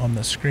here on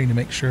the screen to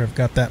make sure I've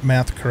got that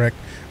math correct.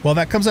 Well,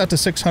 that comes out to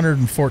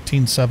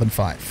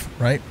 614.75,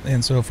 right?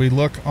 And so if we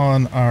look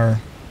on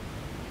our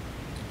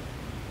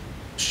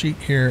sheet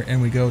here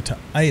and we go to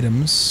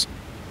items,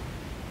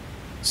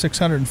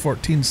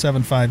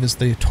 614.75 is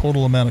the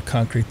total amount of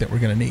concrete that we're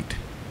going to need.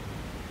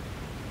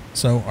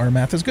 So our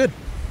math is good.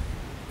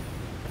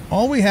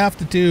 All we have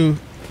to do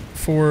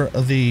for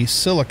the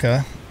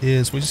silica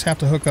is we just have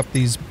to hook up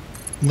these,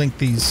 link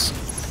these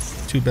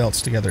 2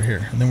 belts together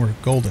here, and then we're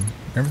golden.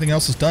 Everything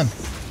else is done.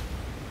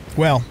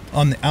 Well,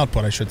 on the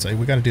output, I should say.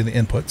 We got to do the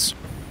inputs.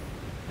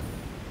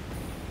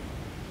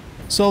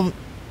 So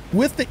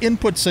with the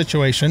input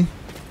situation,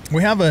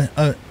 we have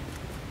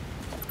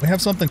we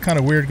have something kind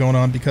of weird going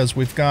on because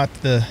we got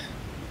this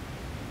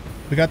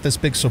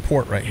big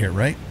support right here,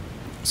 right?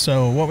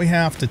 So what we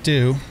have to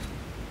do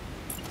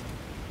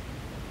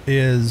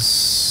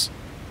is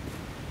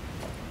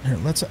here,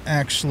 let's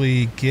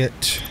actually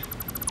get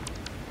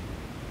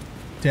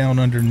down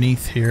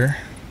underneath here.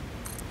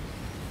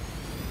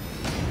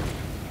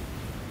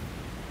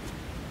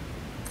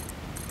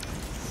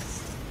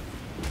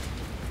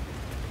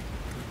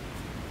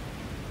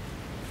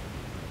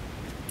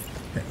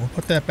 Okay, we'll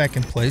put that back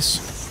in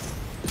place.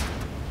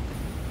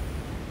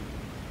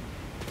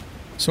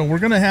 So we're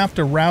going to have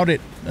to route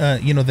it,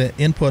 you know, the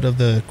input of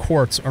the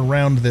quartz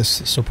around this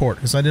support,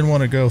 because I didn't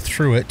want to go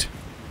through it.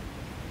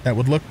 That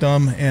would look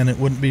dumb, and it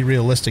wouldn't be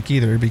realistic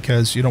either,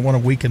 because you don't want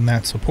to weaken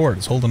that support.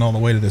 It's holding all the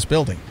way to this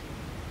building.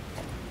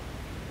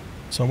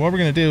 So what we're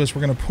going to do is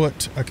we're going to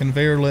put a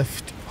conveyor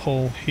lift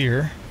hole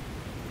here,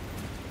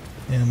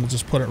 and we'll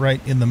just put it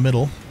right in the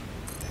middle.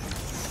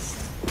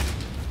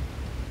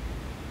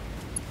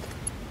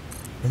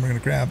 Then we're going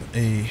to grab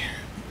a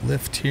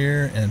lift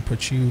here and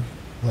put you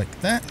like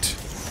that.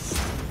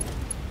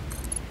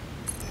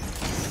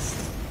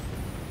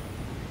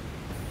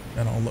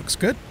 That all looks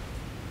good.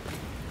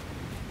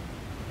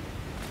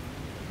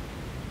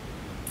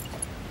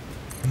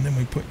 And then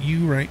we put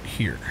you right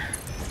here.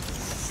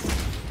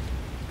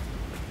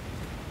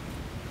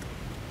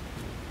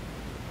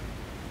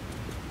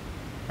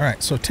 All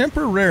right, so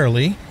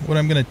temporarily, what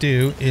I'm going to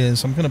do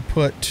is I'm going to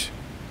put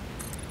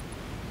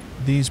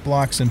these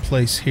blocks in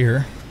place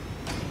here.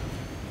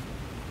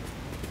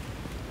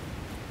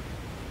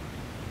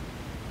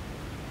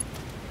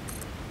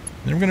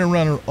 Then we're going to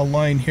run a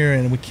line here,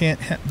 and we can't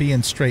be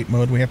in straight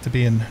mode. We have to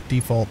be in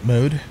default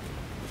mode.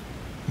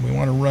 We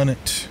want to run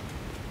it...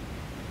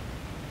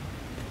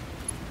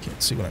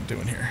 Can't see what I'm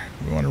doing here.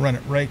 We want to run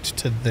it right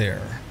to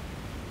there.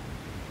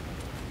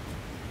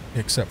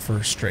 Except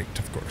for straight,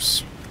 of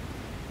course.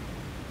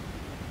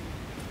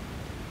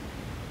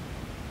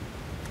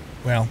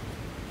 Well,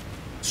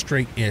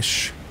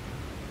 straight-ish.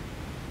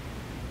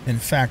 In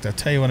fact, I'll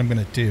tell you what I'm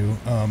going to do.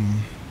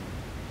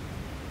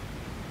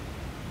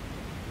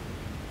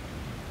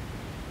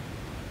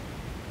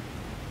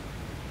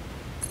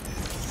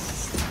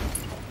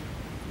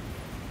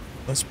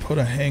 Let's put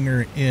a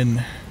hanger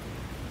in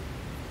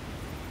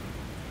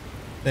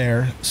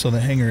there so the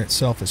hanger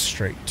itself is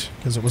straight,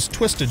 because it was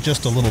twisted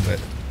just a little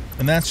bit.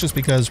 And that's just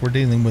because we're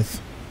dealing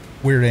with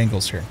weird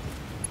angles here.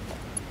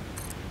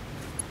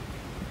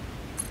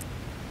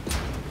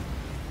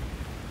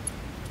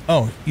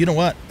 Oh, you know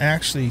what?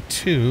 Actually,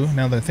 too,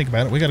 now that I think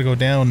about it, we got to go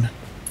down.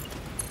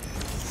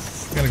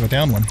 We got to go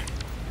down one.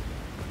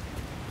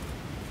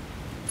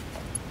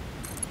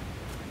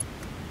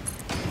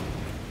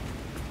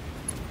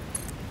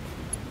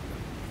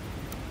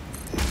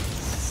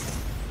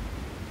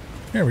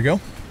 There we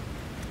go.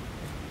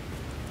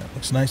 That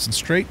looks nice and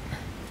straight.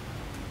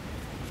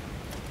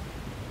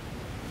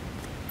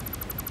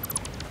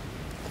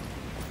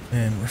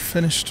 And we're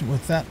finished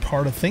with that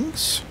part of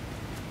things.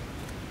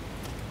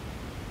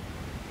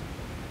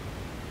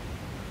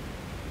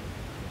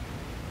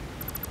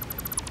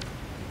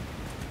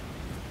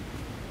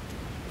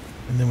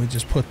 And then we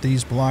just put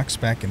these blocks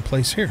back in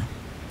place here.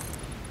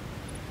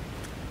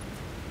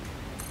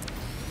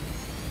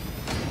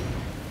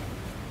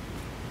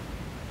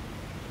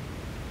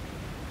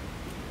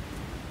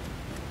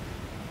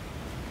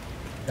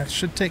 That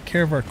should take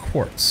care of our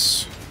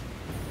quartz.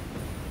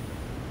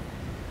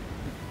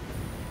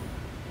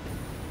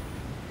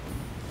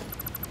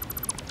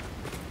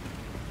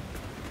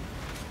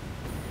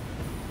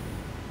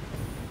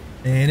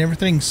 And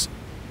everything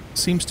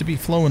seems to be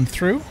flowing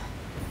through.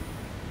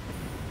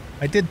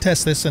 I did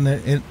test this and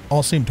it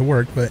all seemed to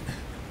work, but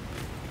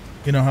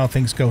you know how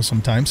things go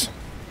sometimes.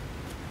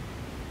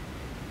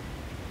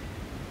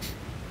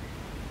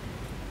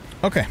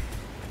 Okay.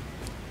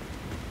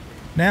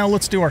 Now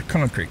let's do our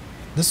concrete.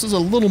 This is a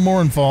little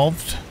more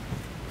involved.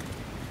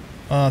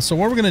 So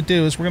what we're going to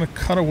do is we're going to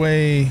cut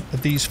away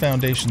these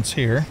foundations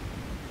here.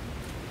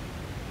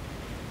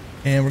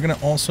 And we're going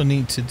to also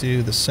need to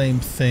do the same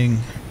thing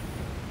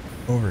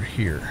over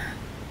here.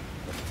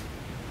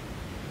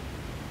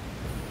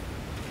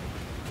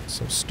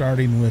 So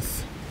starting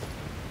with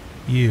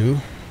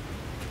you.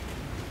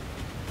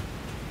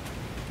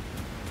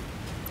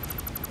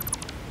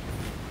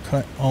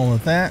 Cut all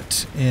of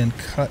that and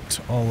cut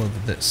all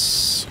of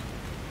this.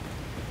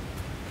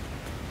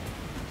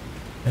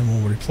 And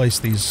we'll replace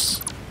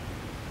these.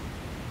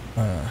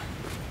 Oh.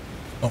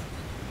 What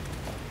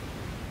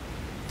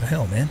the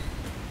hell, man?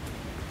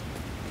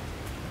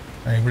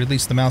 I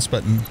released the mouse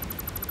button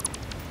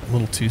a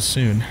little too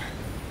soon.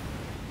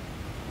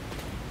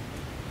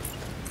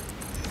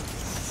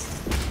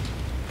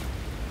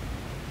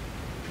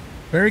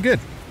 Very good.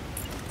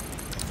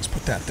 Let's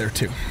put that there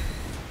too.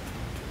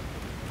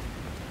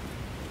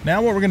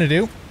 Now what we're going to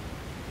do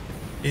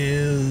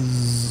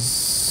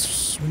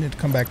is we need to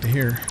come back to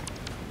here.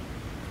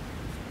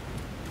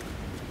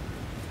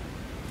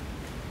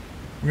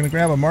 We're going to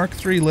grab a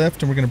Mark III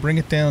lift and we're going to bring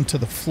it down to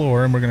the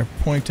floor and we're going to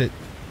point it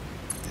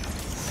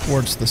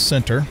towards the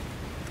center.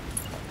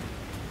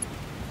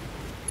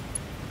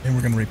 And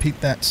we're going to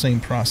repeat that same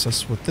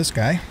process with this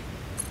guy.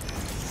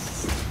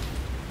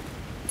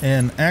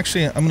 And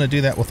actually, I'm going to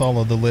do that with all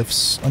of the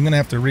lifts. I'm going to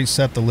have to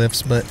reset the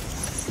lifts, but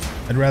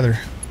I'd rather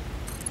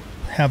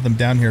have them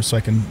down here so I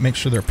can make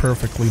sure they're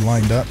perfectly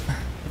lined up.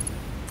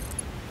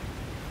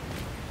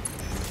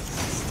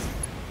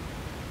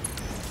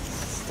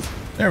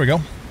 There we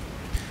go.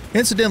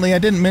 Incidentally, I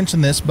didn't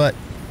mention this, but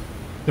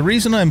the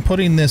reason I'm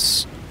putting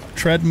this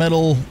tread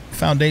metal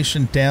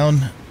foundation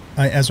down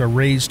as a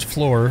raised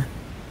floor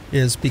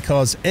is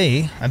because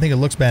A, I think it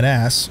looks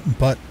badass,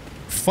 but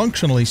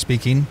functionally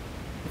speaking,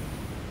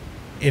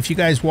 if you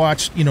guys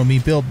watched, you know, me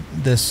build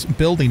this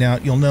building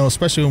out, you'll know,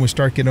 especially when we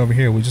start getting over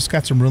here, we just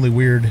got some really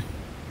weird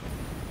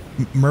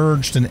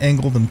merged and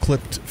angled and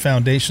clipped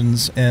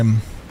foundations, and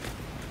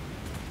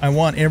I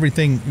want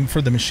everything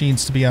for the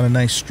machines to be on a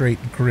nice straight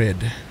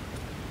grid.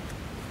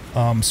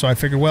 So I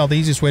figured, well, the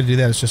easiest way to do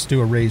that is just do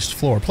a raised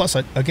floor. Plus,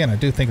 again, I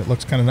do think it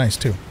looks kind of nice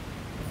too.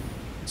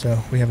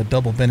 So we have a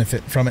double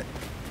benefit from it.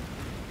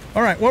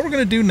 All right, what we're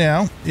going to do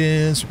now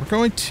is we're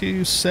going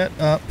to set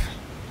up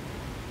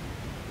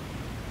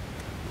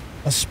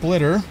a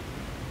splitter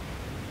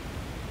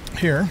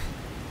here.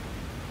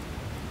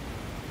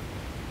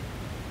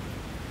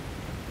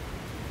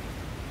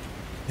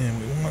 And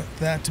we want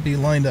that to be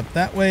lined up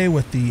that way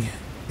with the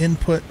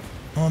input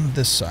on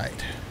this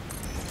side.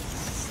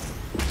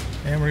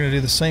 And we're going to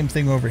do the same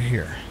thing over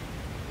here.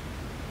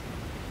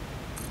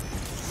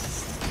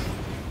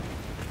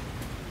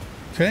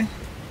 Okay.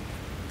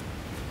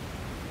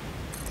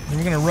 Then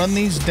we're going to run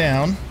these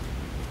down.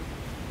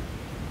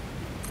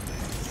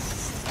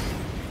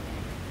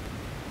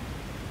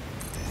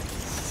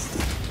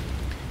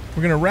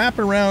 We're going to wrap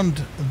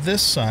around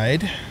this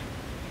side.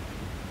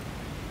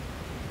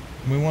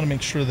 We want to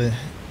make sure the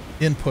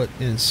input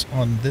is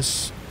on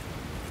this,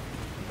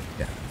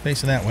 yeah,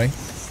 facing that way.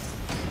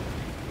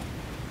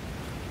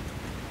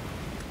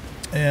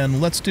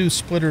 And let's do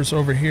splitters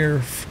over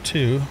here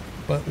too,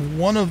 but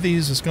one of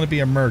these is going to be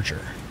a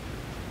merger.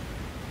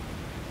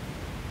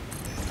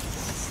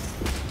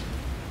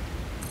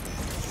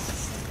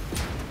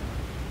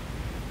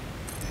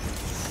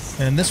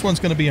 And this one's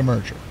going to be a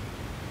merger.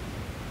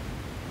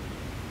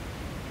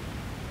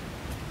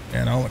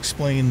 And I'll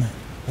explain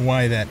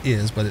why that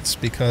is, but it's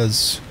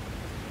because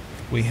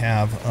we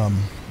have,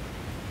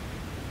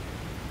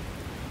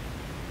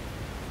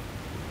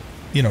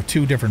 you know,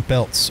 two different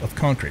belts of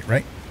concrete,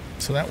 right?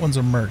 So that one's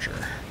a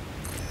merger.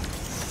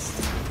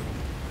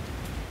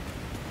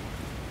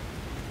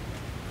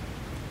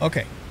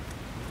 Okay.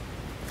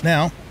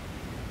 Now,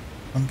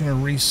 I'm going to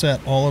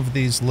reset all of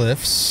these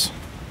lifts.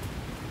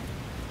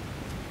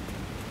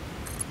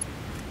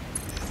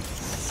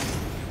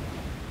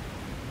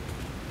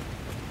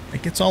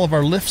 It gets all of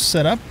our lifts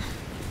set up.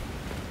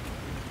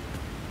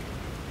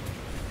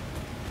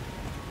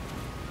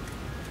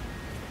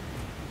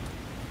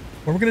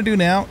 What we're going to do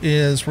now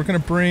is we're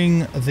going to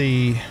bring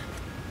the...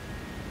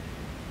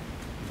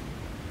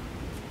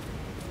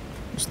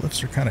 Those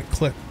lifts are kind of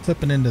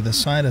clipping into the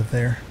side of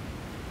there.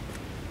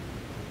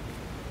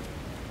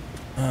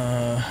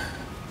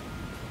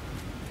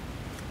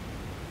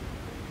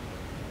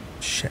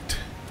 Shit.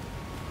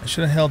 I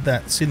should have held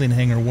that ceiling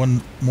hanger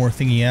one more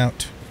thingy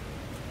out.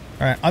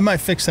 Alright, I might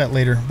fix that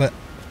later, but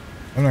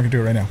I'm not going to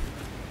do it right now.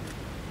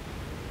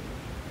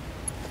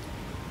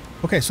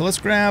 Okay, so let's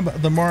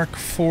grab the Mark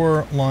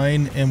IV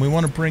line, and we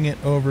want to bring it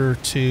over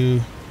to...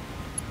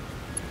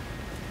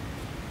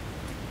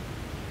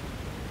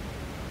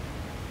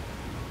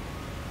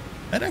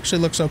 That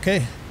actually looks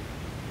okay.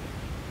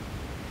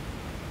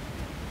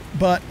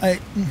 But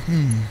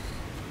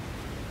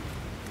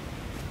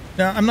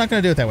No, I'm not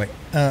going to do it that way.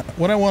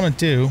 What I want to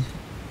do...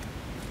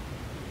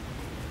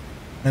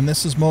 And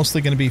this is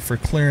mostly going to be for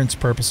clearance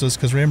purposes,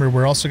 because remember,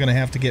 we're also going to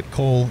have to get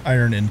coal,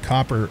 iron, and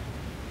copper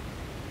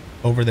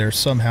over there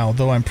somehow,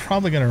 though I'm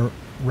probably going to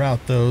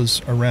route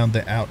those around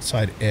the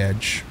outside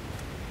edge.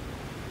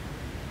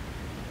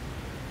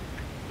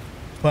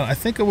 But I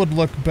think it would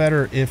look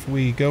better if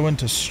we go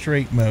into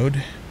straight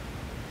mode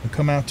and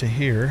come out to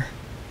here.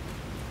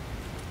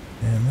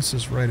 And this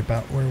is right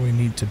about where we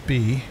need to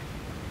be.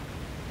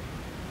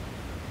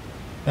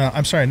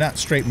 I'm sorry, not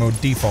straight mode,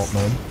 default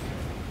mode.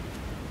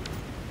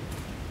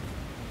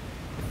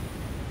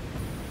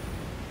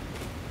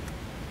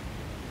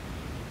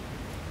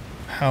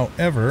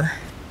 However,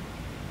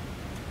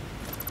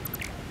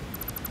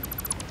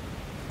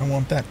 I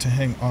want that to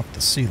hang off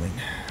the ceiling,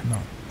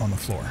 not on the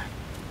floor.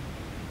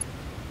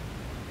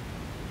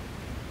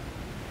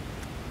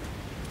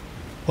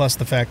 Plus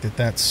the fact that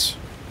that's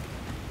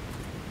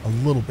a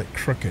little bit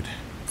crooked.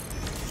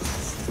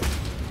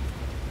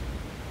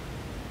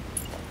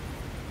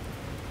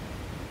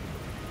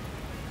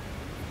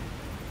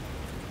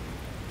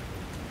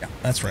 Yeah,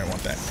 that's where I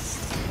want that.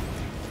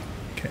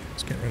 Okay,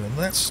 let's get rid of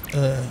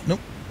that. Nope.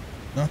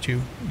 Not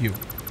you. You.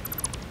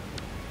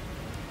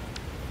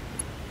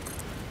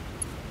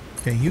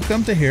 Okay, you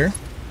come to here.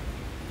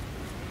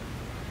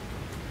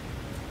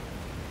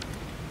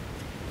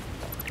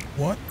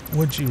 What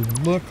would you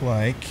look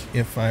like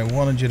if I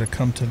wanted you to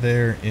come to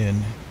there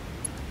in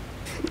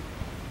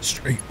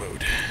straight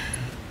mode?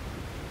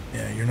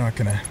 Yeah, you're not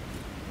gonna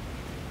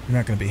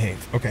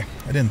behave. Okay,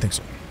 I didn't think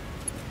so.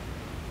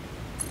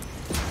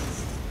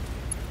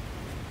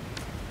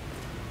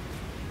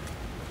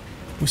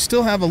 We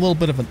still have a little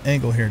bit of an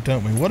angle here,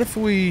 don't we? What if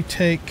we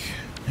take...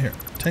 Here,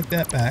 take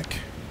that back.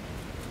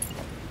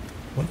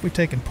 What if we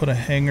take and put a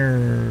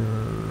hanger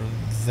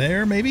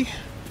there, maybe?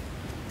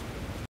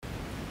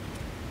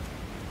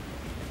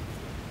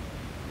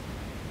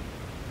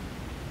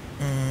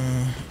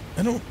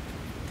 I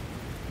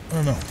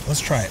don't know. Let's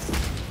try it.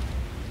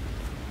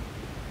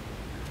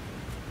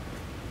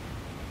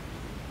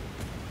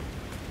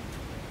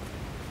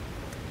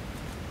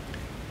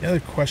 The other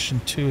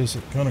question, too, is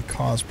it going to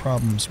cause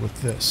problems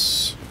with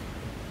this?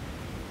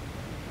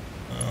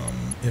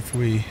 If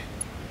we...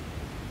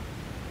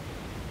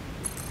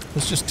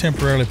 Let's just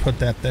temporarily put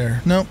that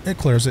there. No, it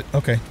clears it.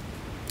 Okay.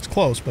 It's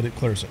close, but it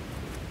clears it.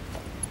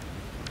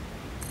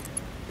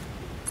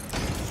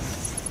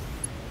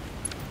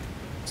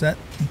 Does that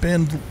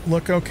bend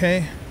look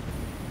okay?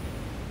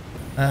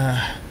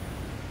 I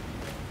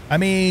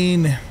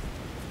mean...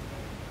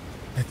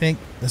 I think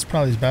that's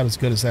probably about as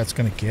good as that's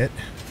going to get.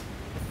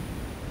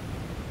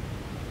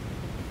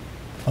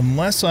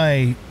 Unless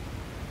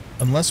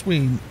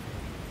we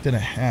did a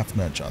half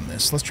nudge on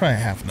this. Let's try a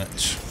half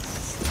nudge.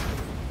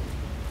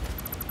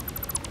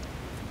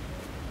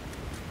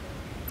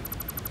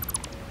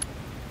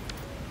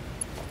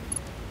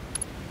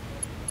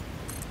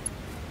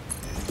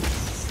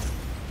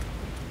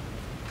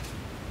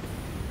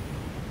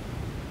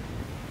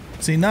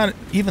 See, not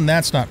even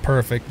that's not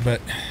perfect,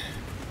 but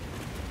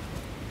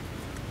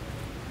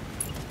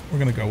we're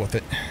going to go with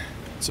it.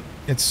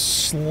 It's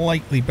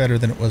slightly better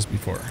than it was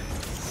before.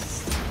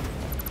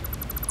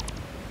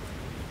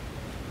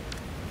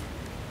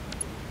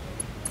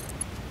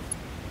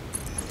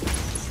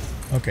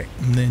 Okay,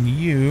 and then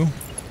you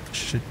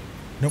should...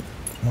 Nope,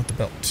 I want the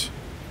belt.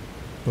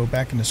 Go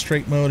back into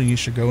straight mode, and you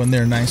should go in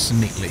there nice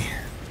and neatly.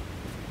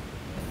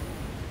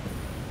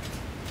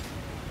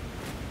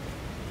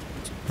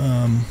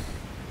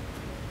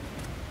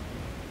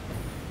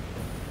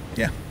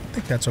 Yeah, I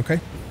think that's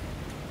okay.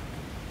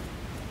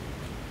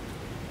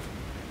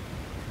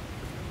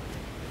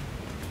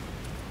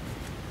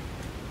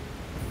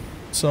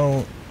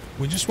 So,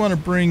 we just want to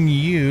bring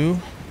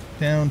you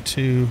down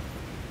to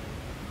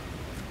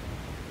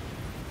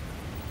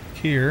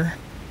here.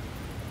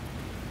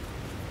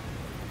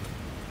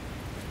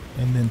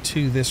 And then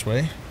 2 this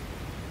way.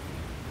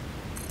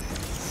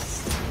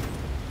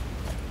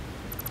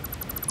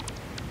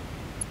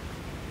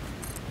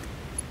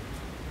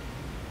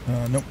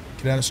 Nope.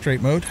 Get out of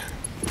straight mode.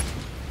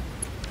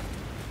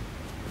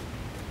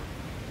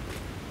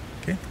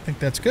 Okay, I think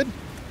that's good.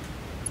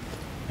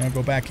 Now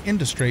go back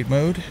into straight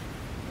mode.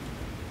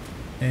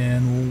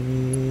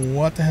 And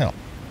what the hell?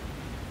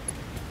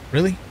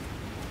 Really?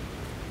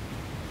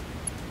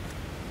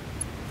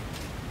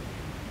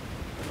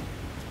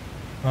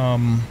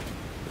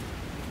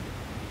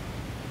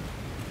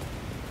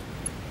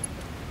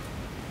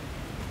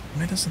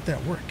 Why doesn't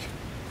that work?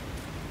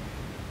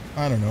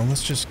 I don't know.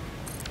 Let's just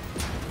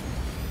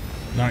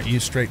not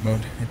use straight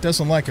mode. It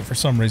doesn't like it for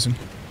some reason.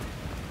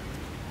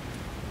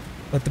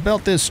 But the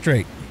belt is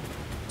straight.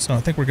 So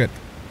I think we're good.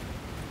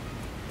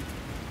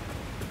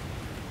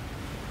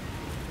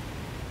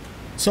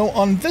 So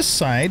on this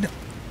side,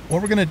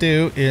 what we're going to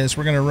do is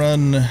we're going to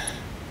run...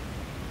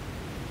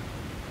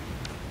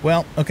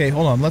 Well, okay,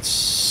 hold on.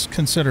 Let's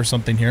consider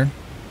something here.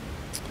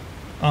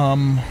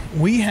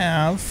 We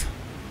have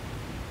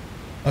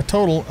a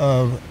total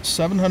of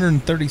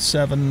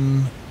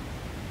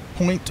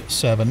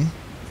 737.7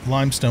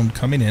 limestone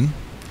coming in.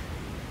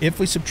 If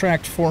we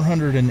subtract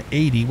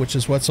 480, which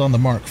is what's on the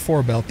Mark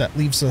IV belt, that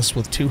leaves us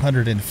with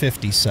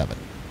 257.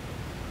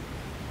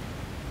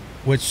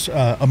 Which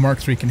a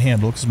Mark III can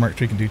handle, because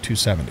Mark III can do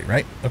 270,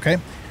 right? Okay.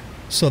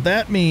 So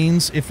that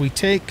means if we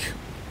take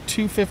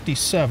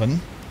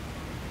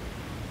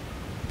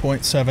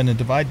 257.7 and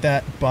divide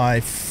that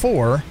by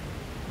 4,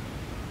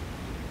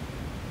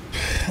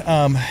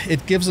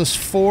 it gives us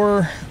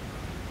 4...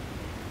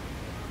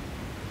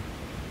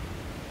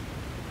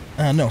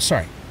 no,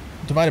 sorry.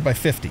 Divided by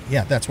 50.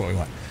 Yeah, that's what we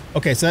want.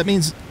 Okay, so that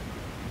means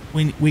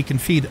we can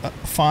feed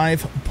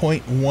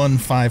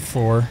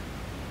 5.154.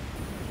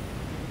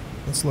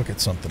 Let's look at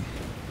something.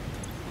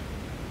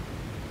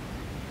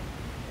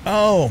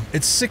 Oh,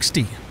 it's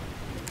 60.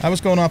 I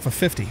was going off of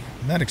 50.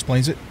 That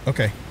explains it.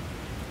 Okay.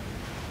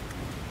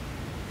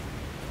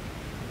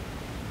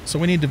 So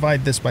we need to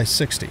divide this by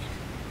 60.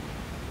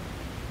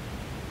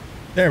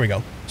 There we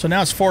go. So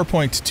now it's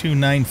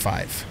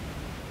 4.295.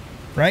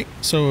 Right?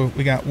 So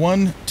we got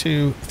 1,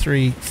 2,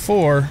 3,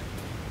 4,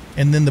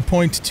 and then the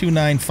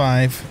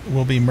 0.295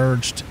 will be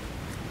merged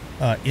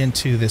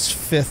into this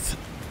 5th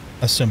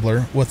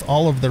assembler, with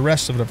all of the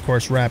rest of it, of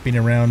course, wrapping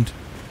around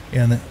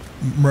and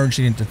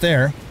merging into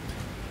there.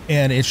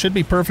 And it should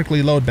be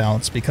perfectly load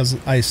balanced because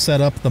I set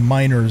up the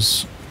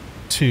miners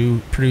to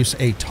produce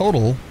a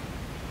total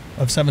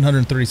of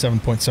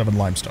 737.7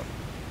 limestone.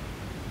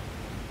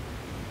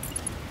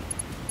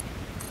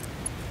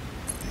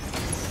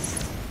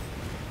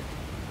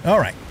 All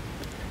right.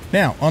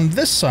 Now, on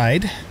this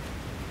side,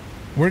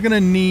 we're going to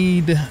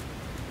need...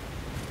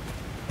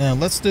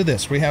 let's do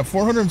this. We have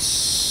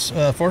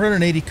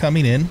 480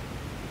 coming in.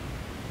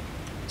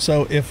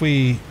 So if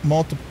we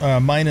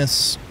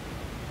minus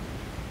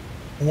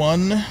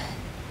 1,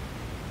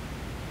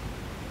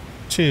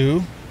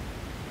 2,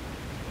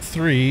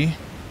 3,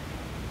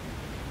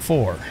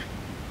 4.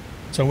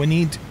 So we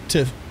need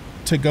to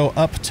go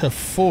up to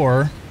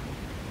 4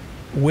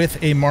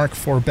 with a Mark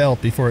IV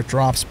belt before it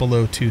drops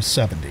below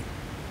 270.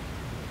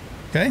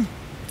 Okay?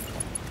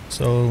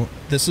 So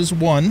this is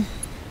 1,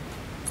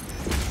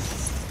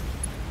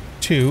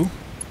 2,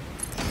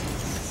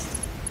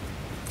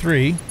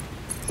 3,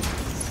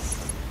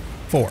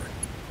 4.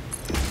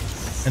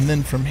 And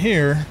then from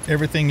here,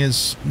 everything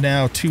is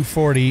now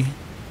 240,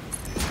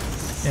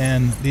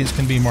 and these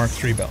can be Mark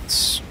III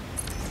belts.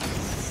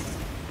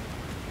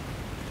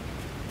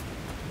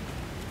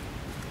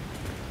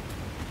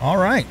 All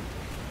right.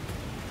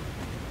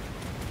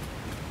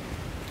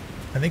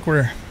 I think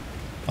we're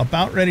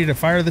about ready to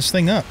fire this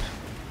thing up.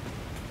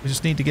 We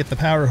just need to get the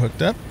power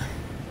hooked up.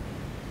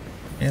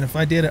 And if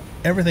I did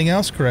everything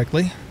else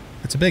correctly,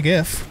 it's a big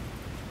if,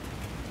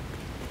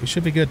 we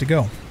should be good to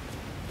go.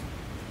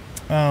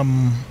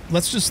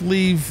 Let's just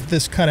leave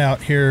this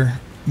cutout here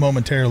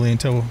momentarily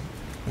until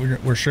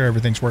we're sure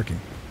everything's working.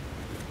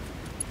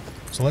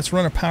 So let's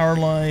run a power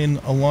line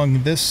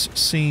along this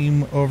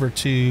seam over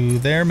to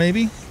there,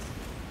 maybe.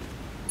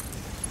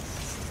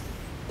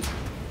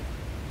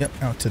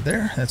 Yep, out to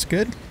there. That's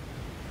good.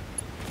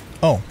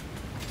 Oh,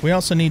 we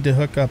also need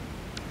to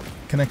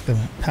connect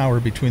the power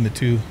between the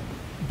two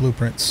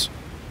blueprints.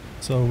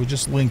 So we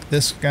just link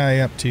this guy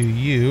up to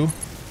you,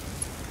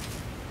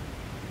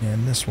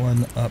 and this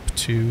one up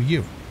to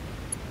you.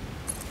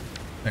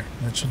 There,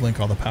 that should link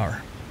all the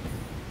power.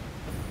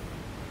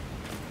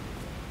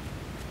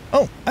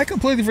 Oh, I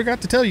completely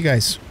forgot to tell you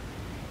guys.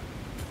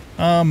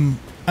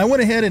 I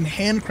went ahead and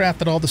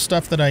handcrafted all the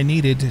stuff that I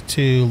needed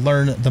to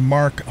learn the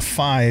Mark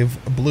V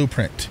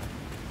blueprint.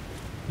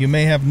 You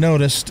may have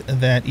noticed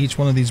that each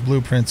one of these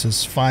blueprints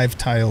is 5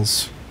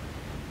 tiles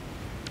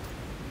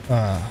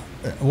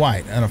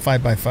wide on a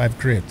 5x5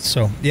 grid.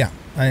 So yeah,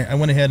 I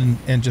went ahead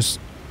and just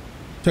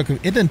took it.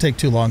 It didn't take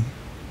too long.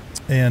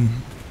 And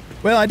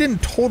well, I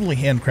didn't totally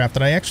handcraft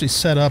it. I actually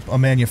set up a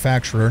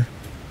manufacturer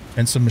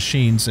and some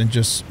machines and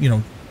just, you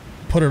know,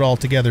 put it all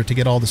together to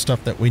get all the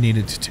stuff that we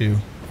needed to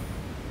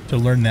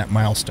learn that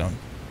milestone.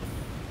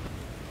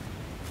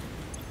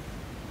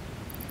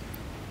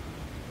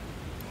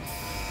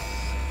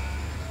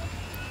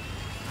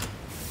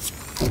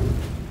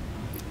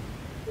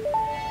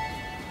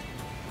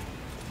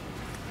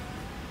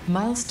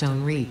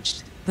 Milestone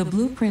reached. The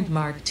Blueprint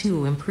Mark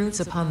II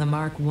improves upon the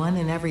Mark I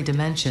in every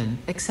dimension,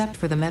 except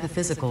for the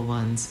metaphysical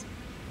ones.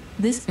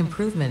 This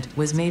improvement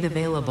was made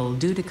available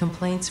due to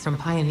complaints from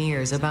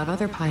pioneers about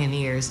other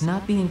pioneers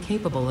not being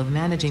capable of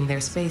managing their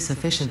space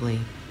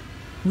efficiently.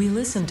 We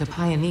listen to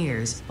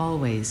pioneers,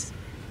 always.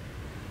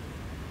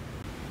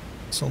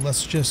 So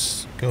let's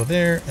just go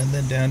there and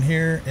then down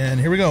here, and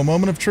here we go,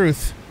 moment of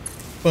truth.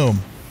 Boom.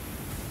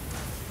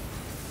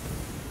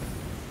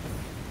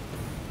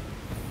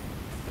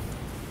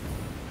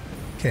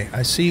 Okay,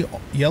 I see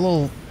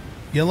yellow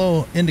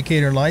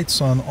indicator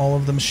lights on all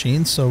of the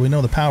machines, so we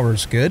know the power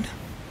is good.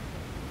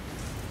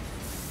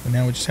 And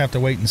now we just have to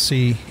wait and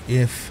see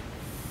if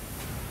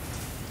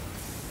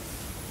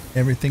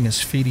everything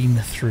is feeding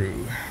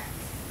through.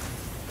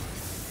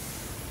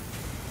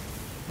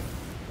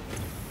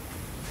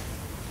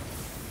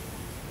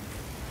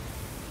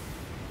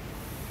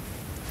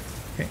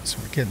 Okay, so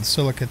we're getting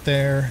silicate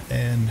there,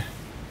 and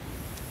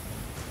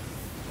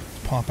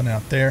it's popping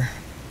out there.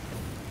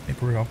 I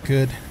think we're all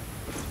good.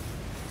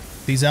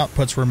 These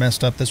outputs were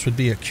messed up. This would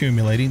be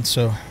accumulating,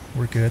 so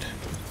we're good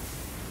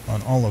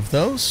on all of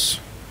those.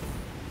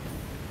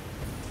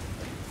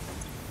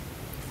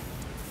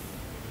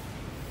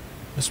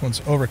 This one's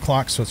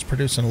overclocked, so it's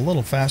producing a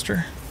little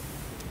faster.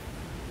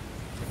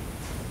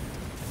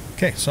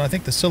 Okay, so I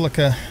think the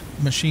silica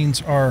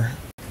machines are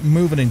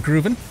moving and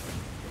grooving.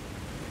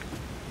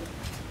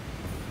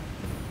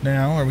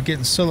 Now, are we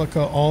getting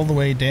silica all the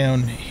way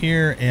down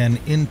here and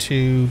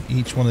into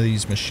each one of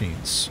these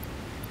machines?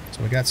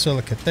 So we got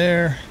silicate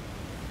there.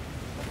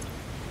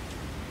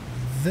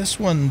 This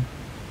one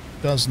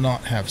does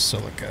not have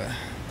silica.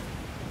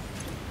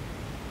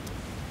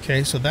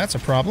 Okay, so that's a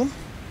problem.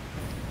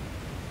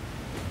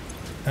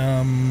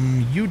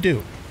 You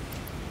do.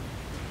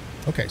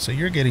 Okay, so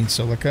you're getting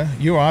silica.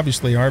 You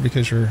obviously are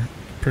because you're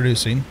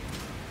producing.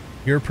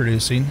 You're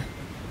producing.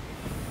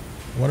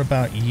 What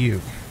about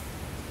you?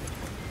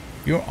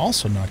 You're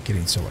also not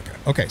getting silica.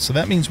 Okay, so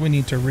that means we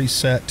need to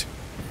reset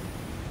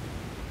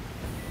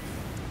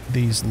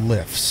these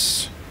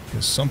lifts,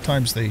 because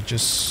sometimes they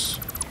just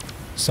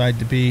decide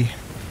to be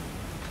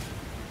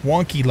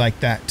wonky like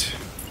that.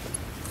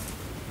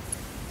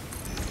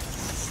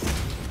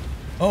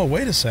 Oh,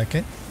 wait a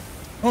second.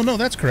 Oh, no,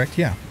 that's correct.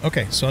 Yeah.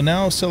 Okay, so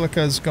now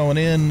silica's going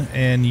in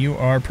and you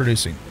are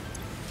producing.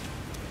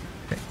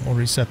 Okay, we'll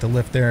reset the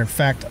lift there. In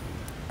fact,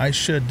 I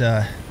should...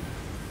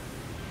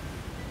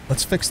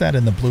 let's fix that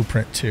in the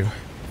blueprint too.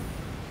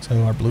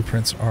 So our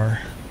blueprints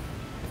are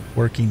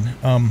working.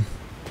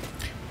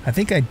 I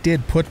think I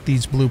did put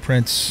these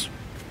blueprints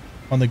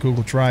on the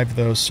Google Drive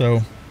though,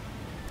 so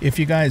if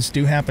you guys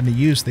do happen to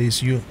use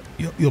these,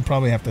 you'll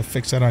probably have to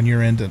fix that on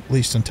your end, at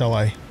least until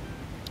I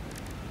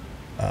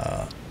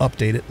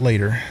update it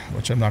later,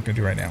 which I'm not going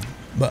to do right now.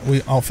 But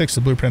I'll fix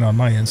the blueprint on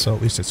my end, so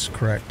at least it's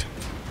correct.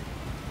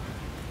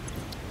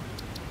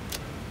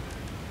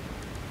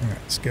 All right,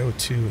 let's go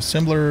to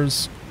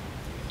assemblers.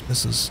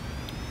 This is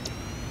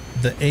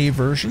the A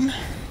version.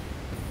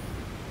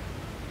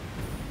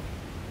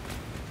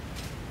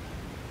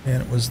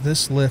 And it was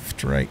this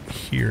lift right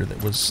here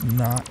that was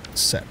not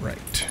set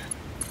right.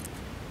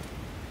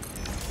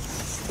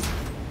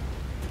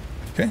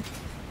 Okay.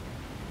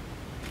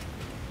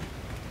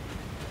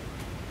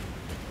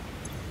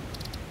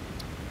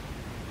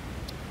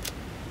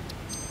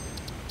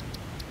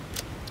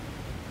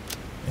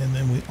 And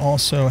then we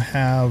also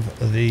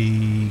have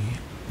the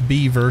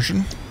B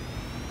version.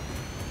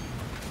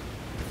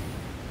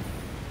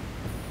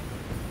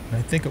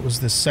 I think it was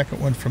the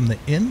second one from the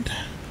end.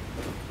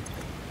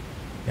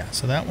 Yeah,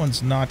 so that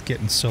one's not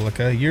getting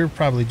silica. You're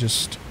probably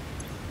just...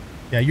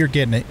 yeah, you're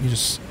getting it.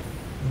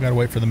 We've got to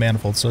wait for the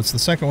manifold. So it's the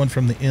second one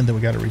from the end that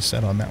we got to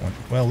reset on that one.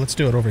 Well, let's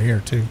do it over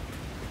here too.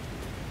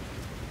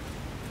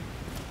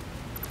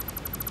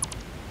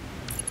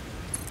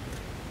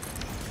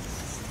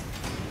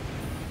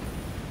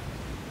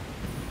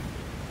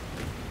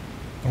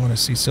 I want to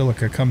see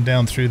silica come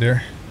down through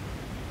there.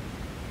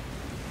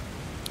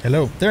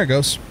 Hello. There it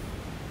goes.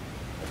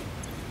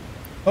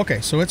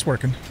 Okay, so it's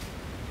working.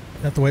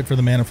 Have to wait for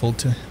the manifold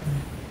to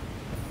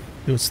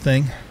do its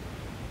thing.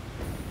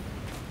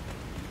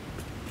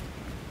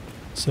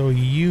 So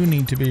you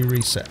need to be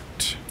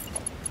reset.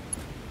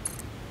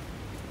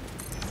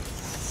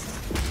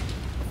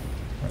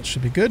 That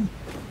should be good.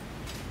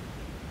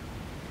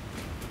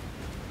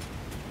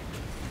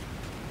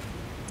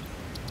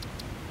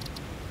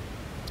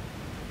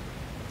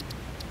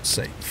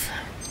 Save.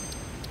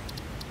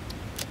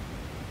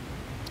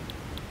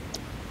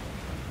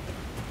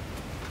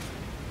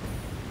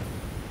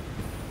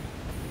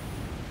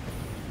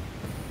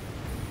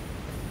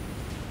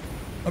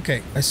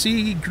 Okay, I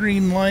see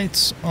green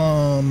lights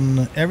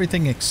on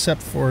everything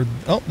except for...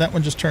 Oh, that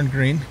one just turned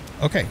green.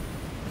 Okay.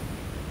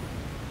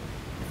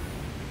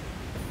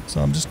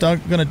 So I'm just going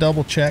to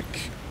double check.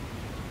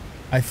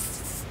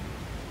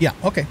 Yeah,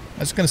 okay. I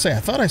was going to say,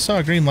 I thought I saw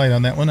a green light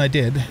on that one. I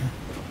did.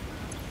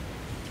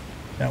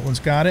 That one's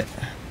got it.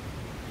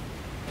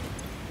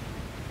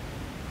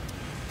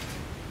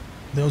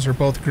 Those are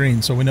both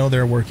green, so we know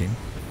they're working.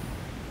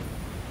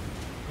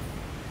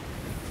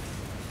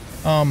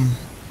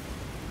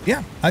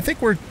 Yeah, I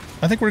think we're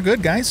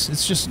good, guys.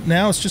 It's just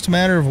a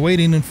matter of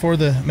waiting and for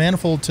the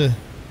manifold to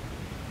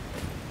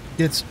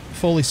get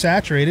fully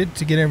saturated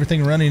to get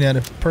everything running at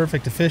a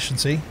perfect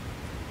efficiency.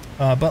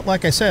 But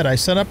like I said, I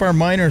set up our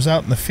miners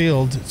out in the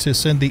field to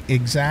send the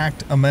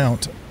exact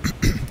amount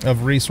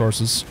of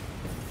resources.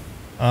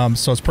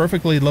 So it's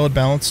perfectly load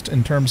balanced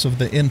in terms of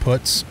the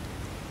inputs,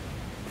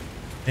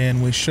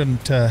 and we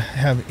shouldn't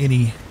have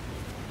any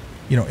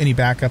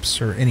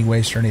backups or any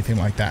waste or anything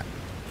like that.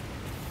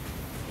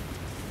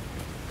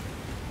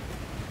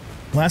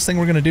 Last thing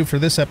we're going to do for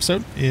this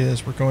episode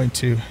is we're going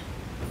to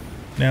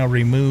now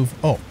remove...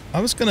 Oh, I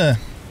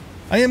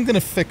am going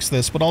to fix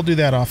this, but I'll do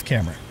that off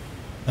camera.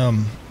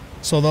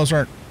 So those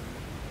aren't...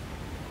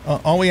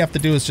 all we have to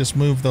do is just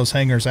move those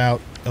hangers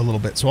out a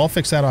little bit. So I'll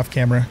fix that off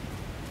camera.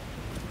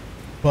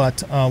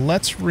 But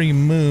let's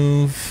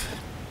remove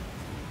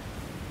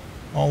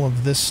all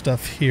of this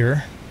stuff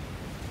here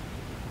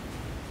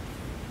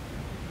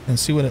and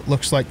see what it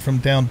looks like from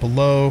down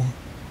below.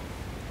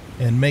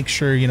 And make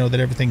sure, that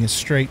everything is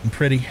straight and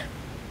pretty,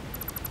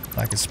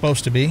 like it's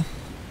supposed to be.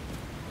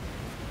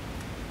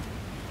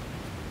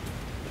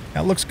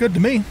 That looks good to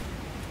me.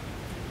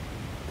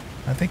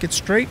 I think it's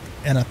straight,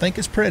 and I think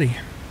it's pretty.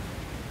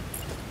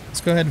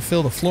 Let's go ahead and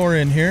fill the floor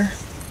in here.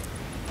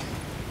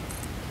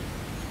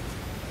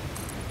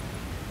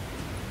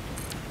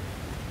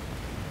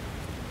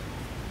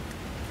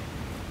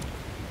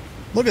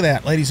 Look at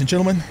that, ladies and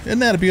gentlemen. Isn't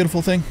that a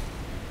beautiful thing?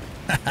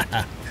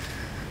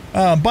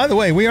 By the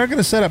way, we are going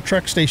to set up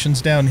truck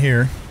stations down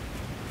here.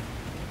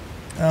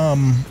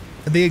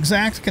 The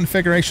exact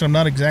configuration, I'm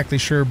not exactly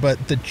sure,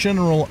 but the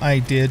general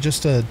idea,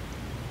 just to,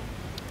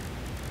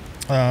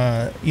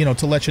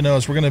 to let you know,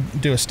 is we're going to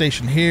do a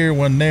station here,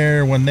 one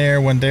there, one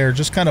there, one there,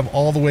 just kind of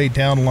all the way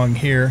down along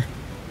here.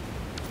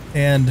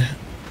 And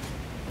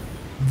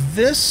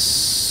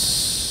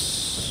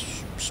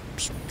this...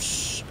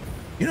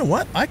 You know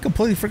what? I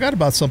completely forgot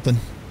about something.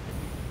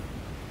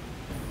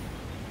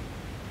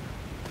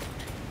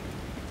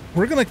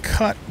 We're going to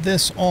cut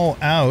this all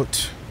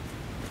out.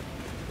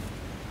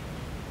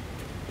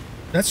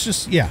 That's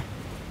just, yeah.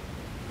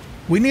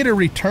 We need a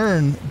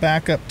return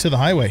back up to the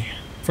highway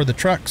for the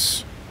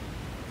trucks.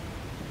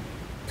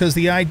 Because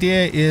the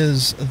idea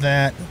is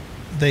that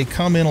they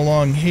come in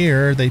along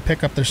here, they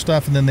pick up their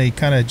stuff, and then they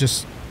kind of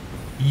just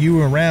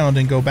U around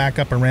and go back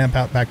up and ramp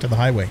out back to the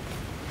highway.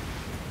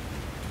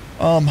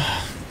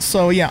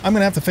 So yeah, I'm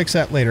going to have to fix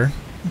that later.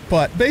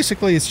 But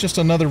basically, it's just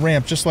another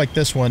ramp, just like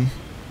this one.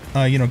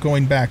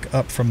 Going back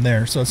up from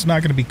there. So it's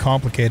not going to be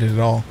complicated at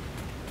all.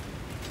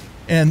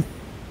 And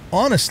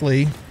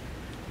honestly,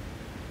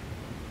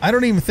 I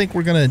don't even think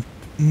we're going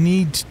to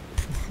need...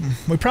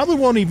 We probably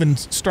won't even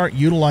start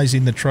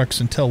utilizing the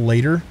trucks until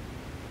later.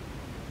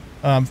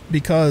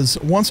 Because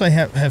once I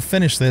have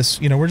finished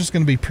this, we're just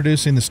going to be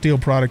producing the steel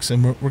products,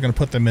 and we're going to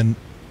put them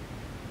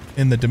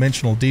in the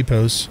dimensional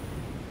depots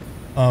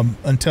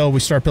until we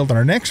start building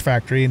our next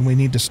factory, and we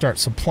need to start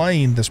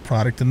supplying this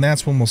product, and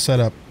that's when we'll set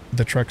up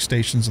the truck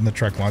stations and the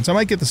truck lines. I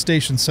might get the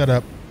stations set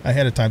up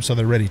ahead of time so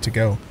they're ready to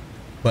go.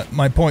 But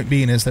my point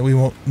being is that we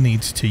won't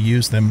need to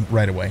use them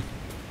right away.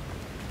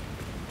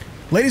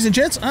 Ladies and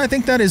gents, I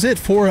think that is it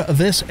for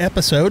this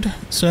episode.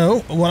 So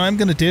what I'm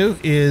going to do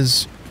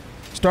is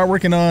start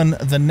working on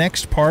the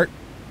next part,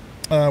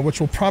 which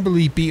will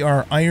probably be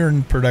our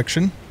iron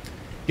production.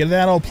 Get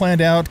that all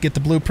planned out, get the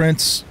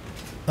blueprints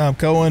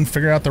going,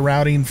 figure out the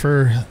routing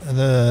for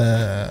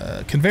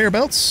the conveyor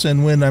belts,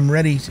 and when I'm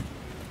ready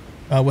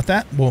with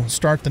that, we'll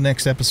start the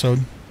next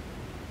episode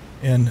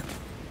and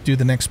do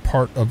the next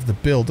part of the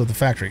build of the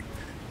factory.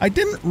 I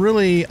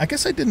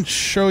guess I didn't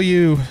show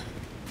you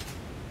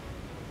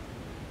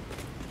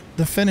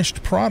the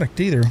finished product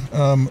either,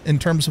 in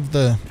terms of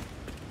the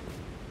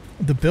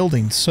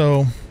building.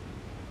 So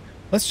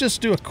let's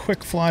just do a quick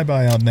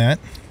flyby on that.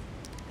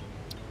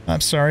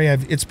 I'm sorry.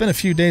 It's been a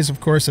few days, of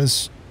course,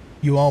 as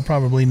you all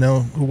probably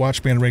know who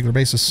watch me on a regular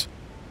basis,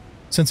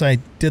 since I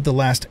did the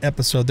last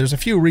episode. There's a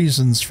few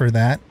reasons for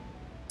that.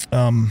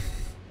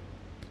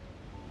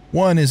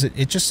 One is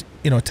it just,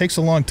 it takes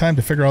a long time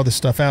to figure all this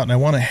stuff out, and I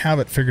want to have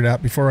it figured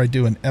out before I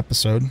do an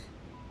episode.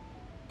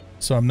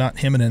 So I'm not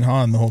hemming and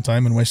hawing the whole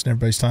time and wasting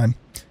everybody's time.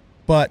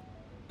 But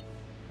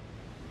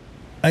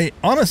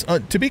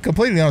to be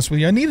completely honest with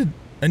you, I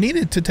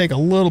needed to take a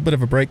little bit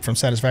of a break from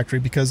Satisfactory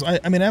because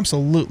I mean,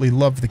 absolutely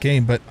love the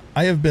game, but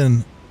I have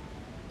been,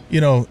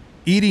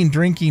 eating,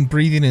 drinking,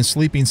 breathing, and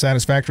sleeping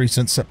Satisfactory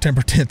since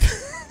September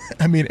 10th.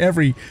 I mean,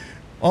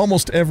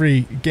 almost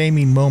every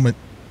gaming moment,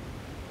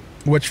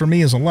 which for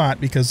me is a lot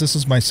because this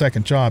is my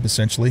second job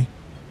essentially.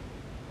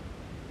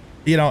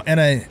 And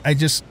I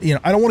just,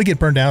 I don't want to get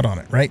burned out on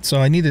it, right?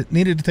 So I needed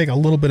to take a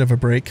little bit of a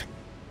break.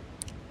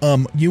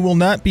 You will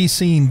not be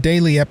seeing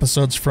daily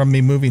episodes from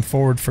me moving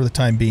forward for the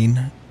time being.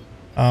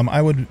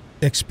 I would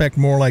expect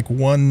more like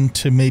 1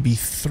 to maybe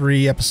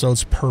 3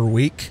 episodes per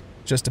week,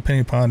 just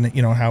depending upon,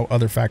 how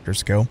other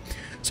factors go.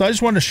 So I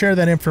just wanted to share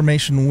that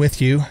information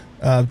with you.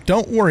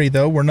 Don't worry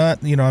though, we're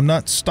not, I'm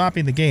not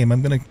stopping the game.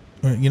 I'm going to,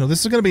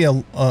 this is going to be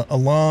a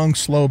long,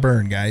 slow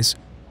burn, guys.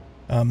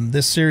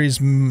 This series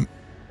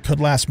could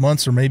last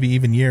months or maybe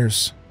even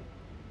years.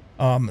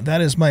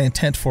 That is my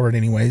intent for it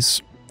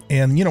anyways.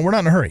 And, we're not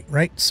in a hurry,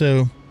 right?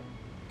 So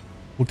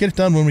we'll get it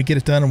done when we get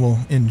it done and we'll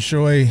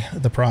enjoy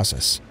the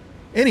process.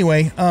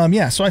 Anyway,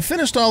 yeah, so I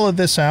finished all of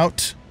this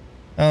out.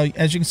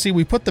 As you can see,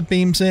 we put the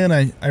beams in.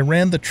 I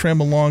ran the trim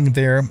along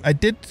there. I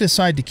did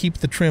decide to keep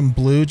the trim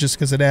blue just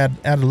because it added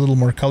a little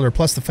more color.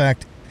 Plus the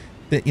fact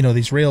that,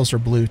 these rails are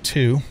blue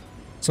too.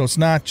 So it's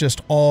not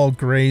just all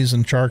grays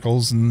and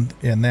charcoals and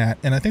that.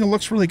 And I think it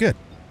looks really good.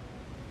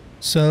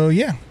 So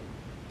yeah,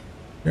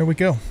 there we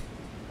go.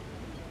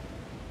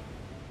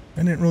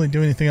 I didn't really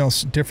do anything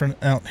else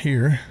different out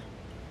here.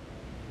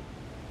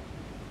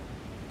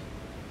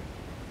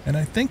 And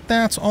I think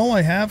that's all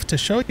I have to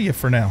show you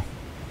for now.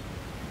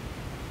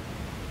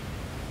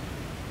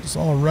 It's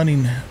all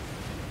running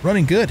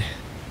good.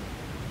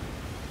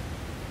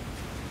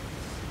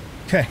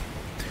 Okay.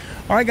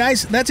 All right,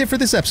 guys, that's it for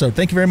this episode.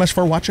 Thank you very much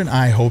for watching.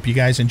 I hope you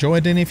guys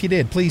enjoyed, and if you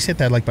did, please hit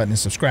that like button and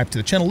subscribe to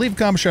the channel. Leave a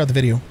comment, share the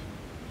video,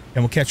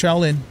 and we'll catch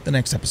y'all in the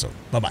next episode.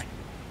 Bye-bye.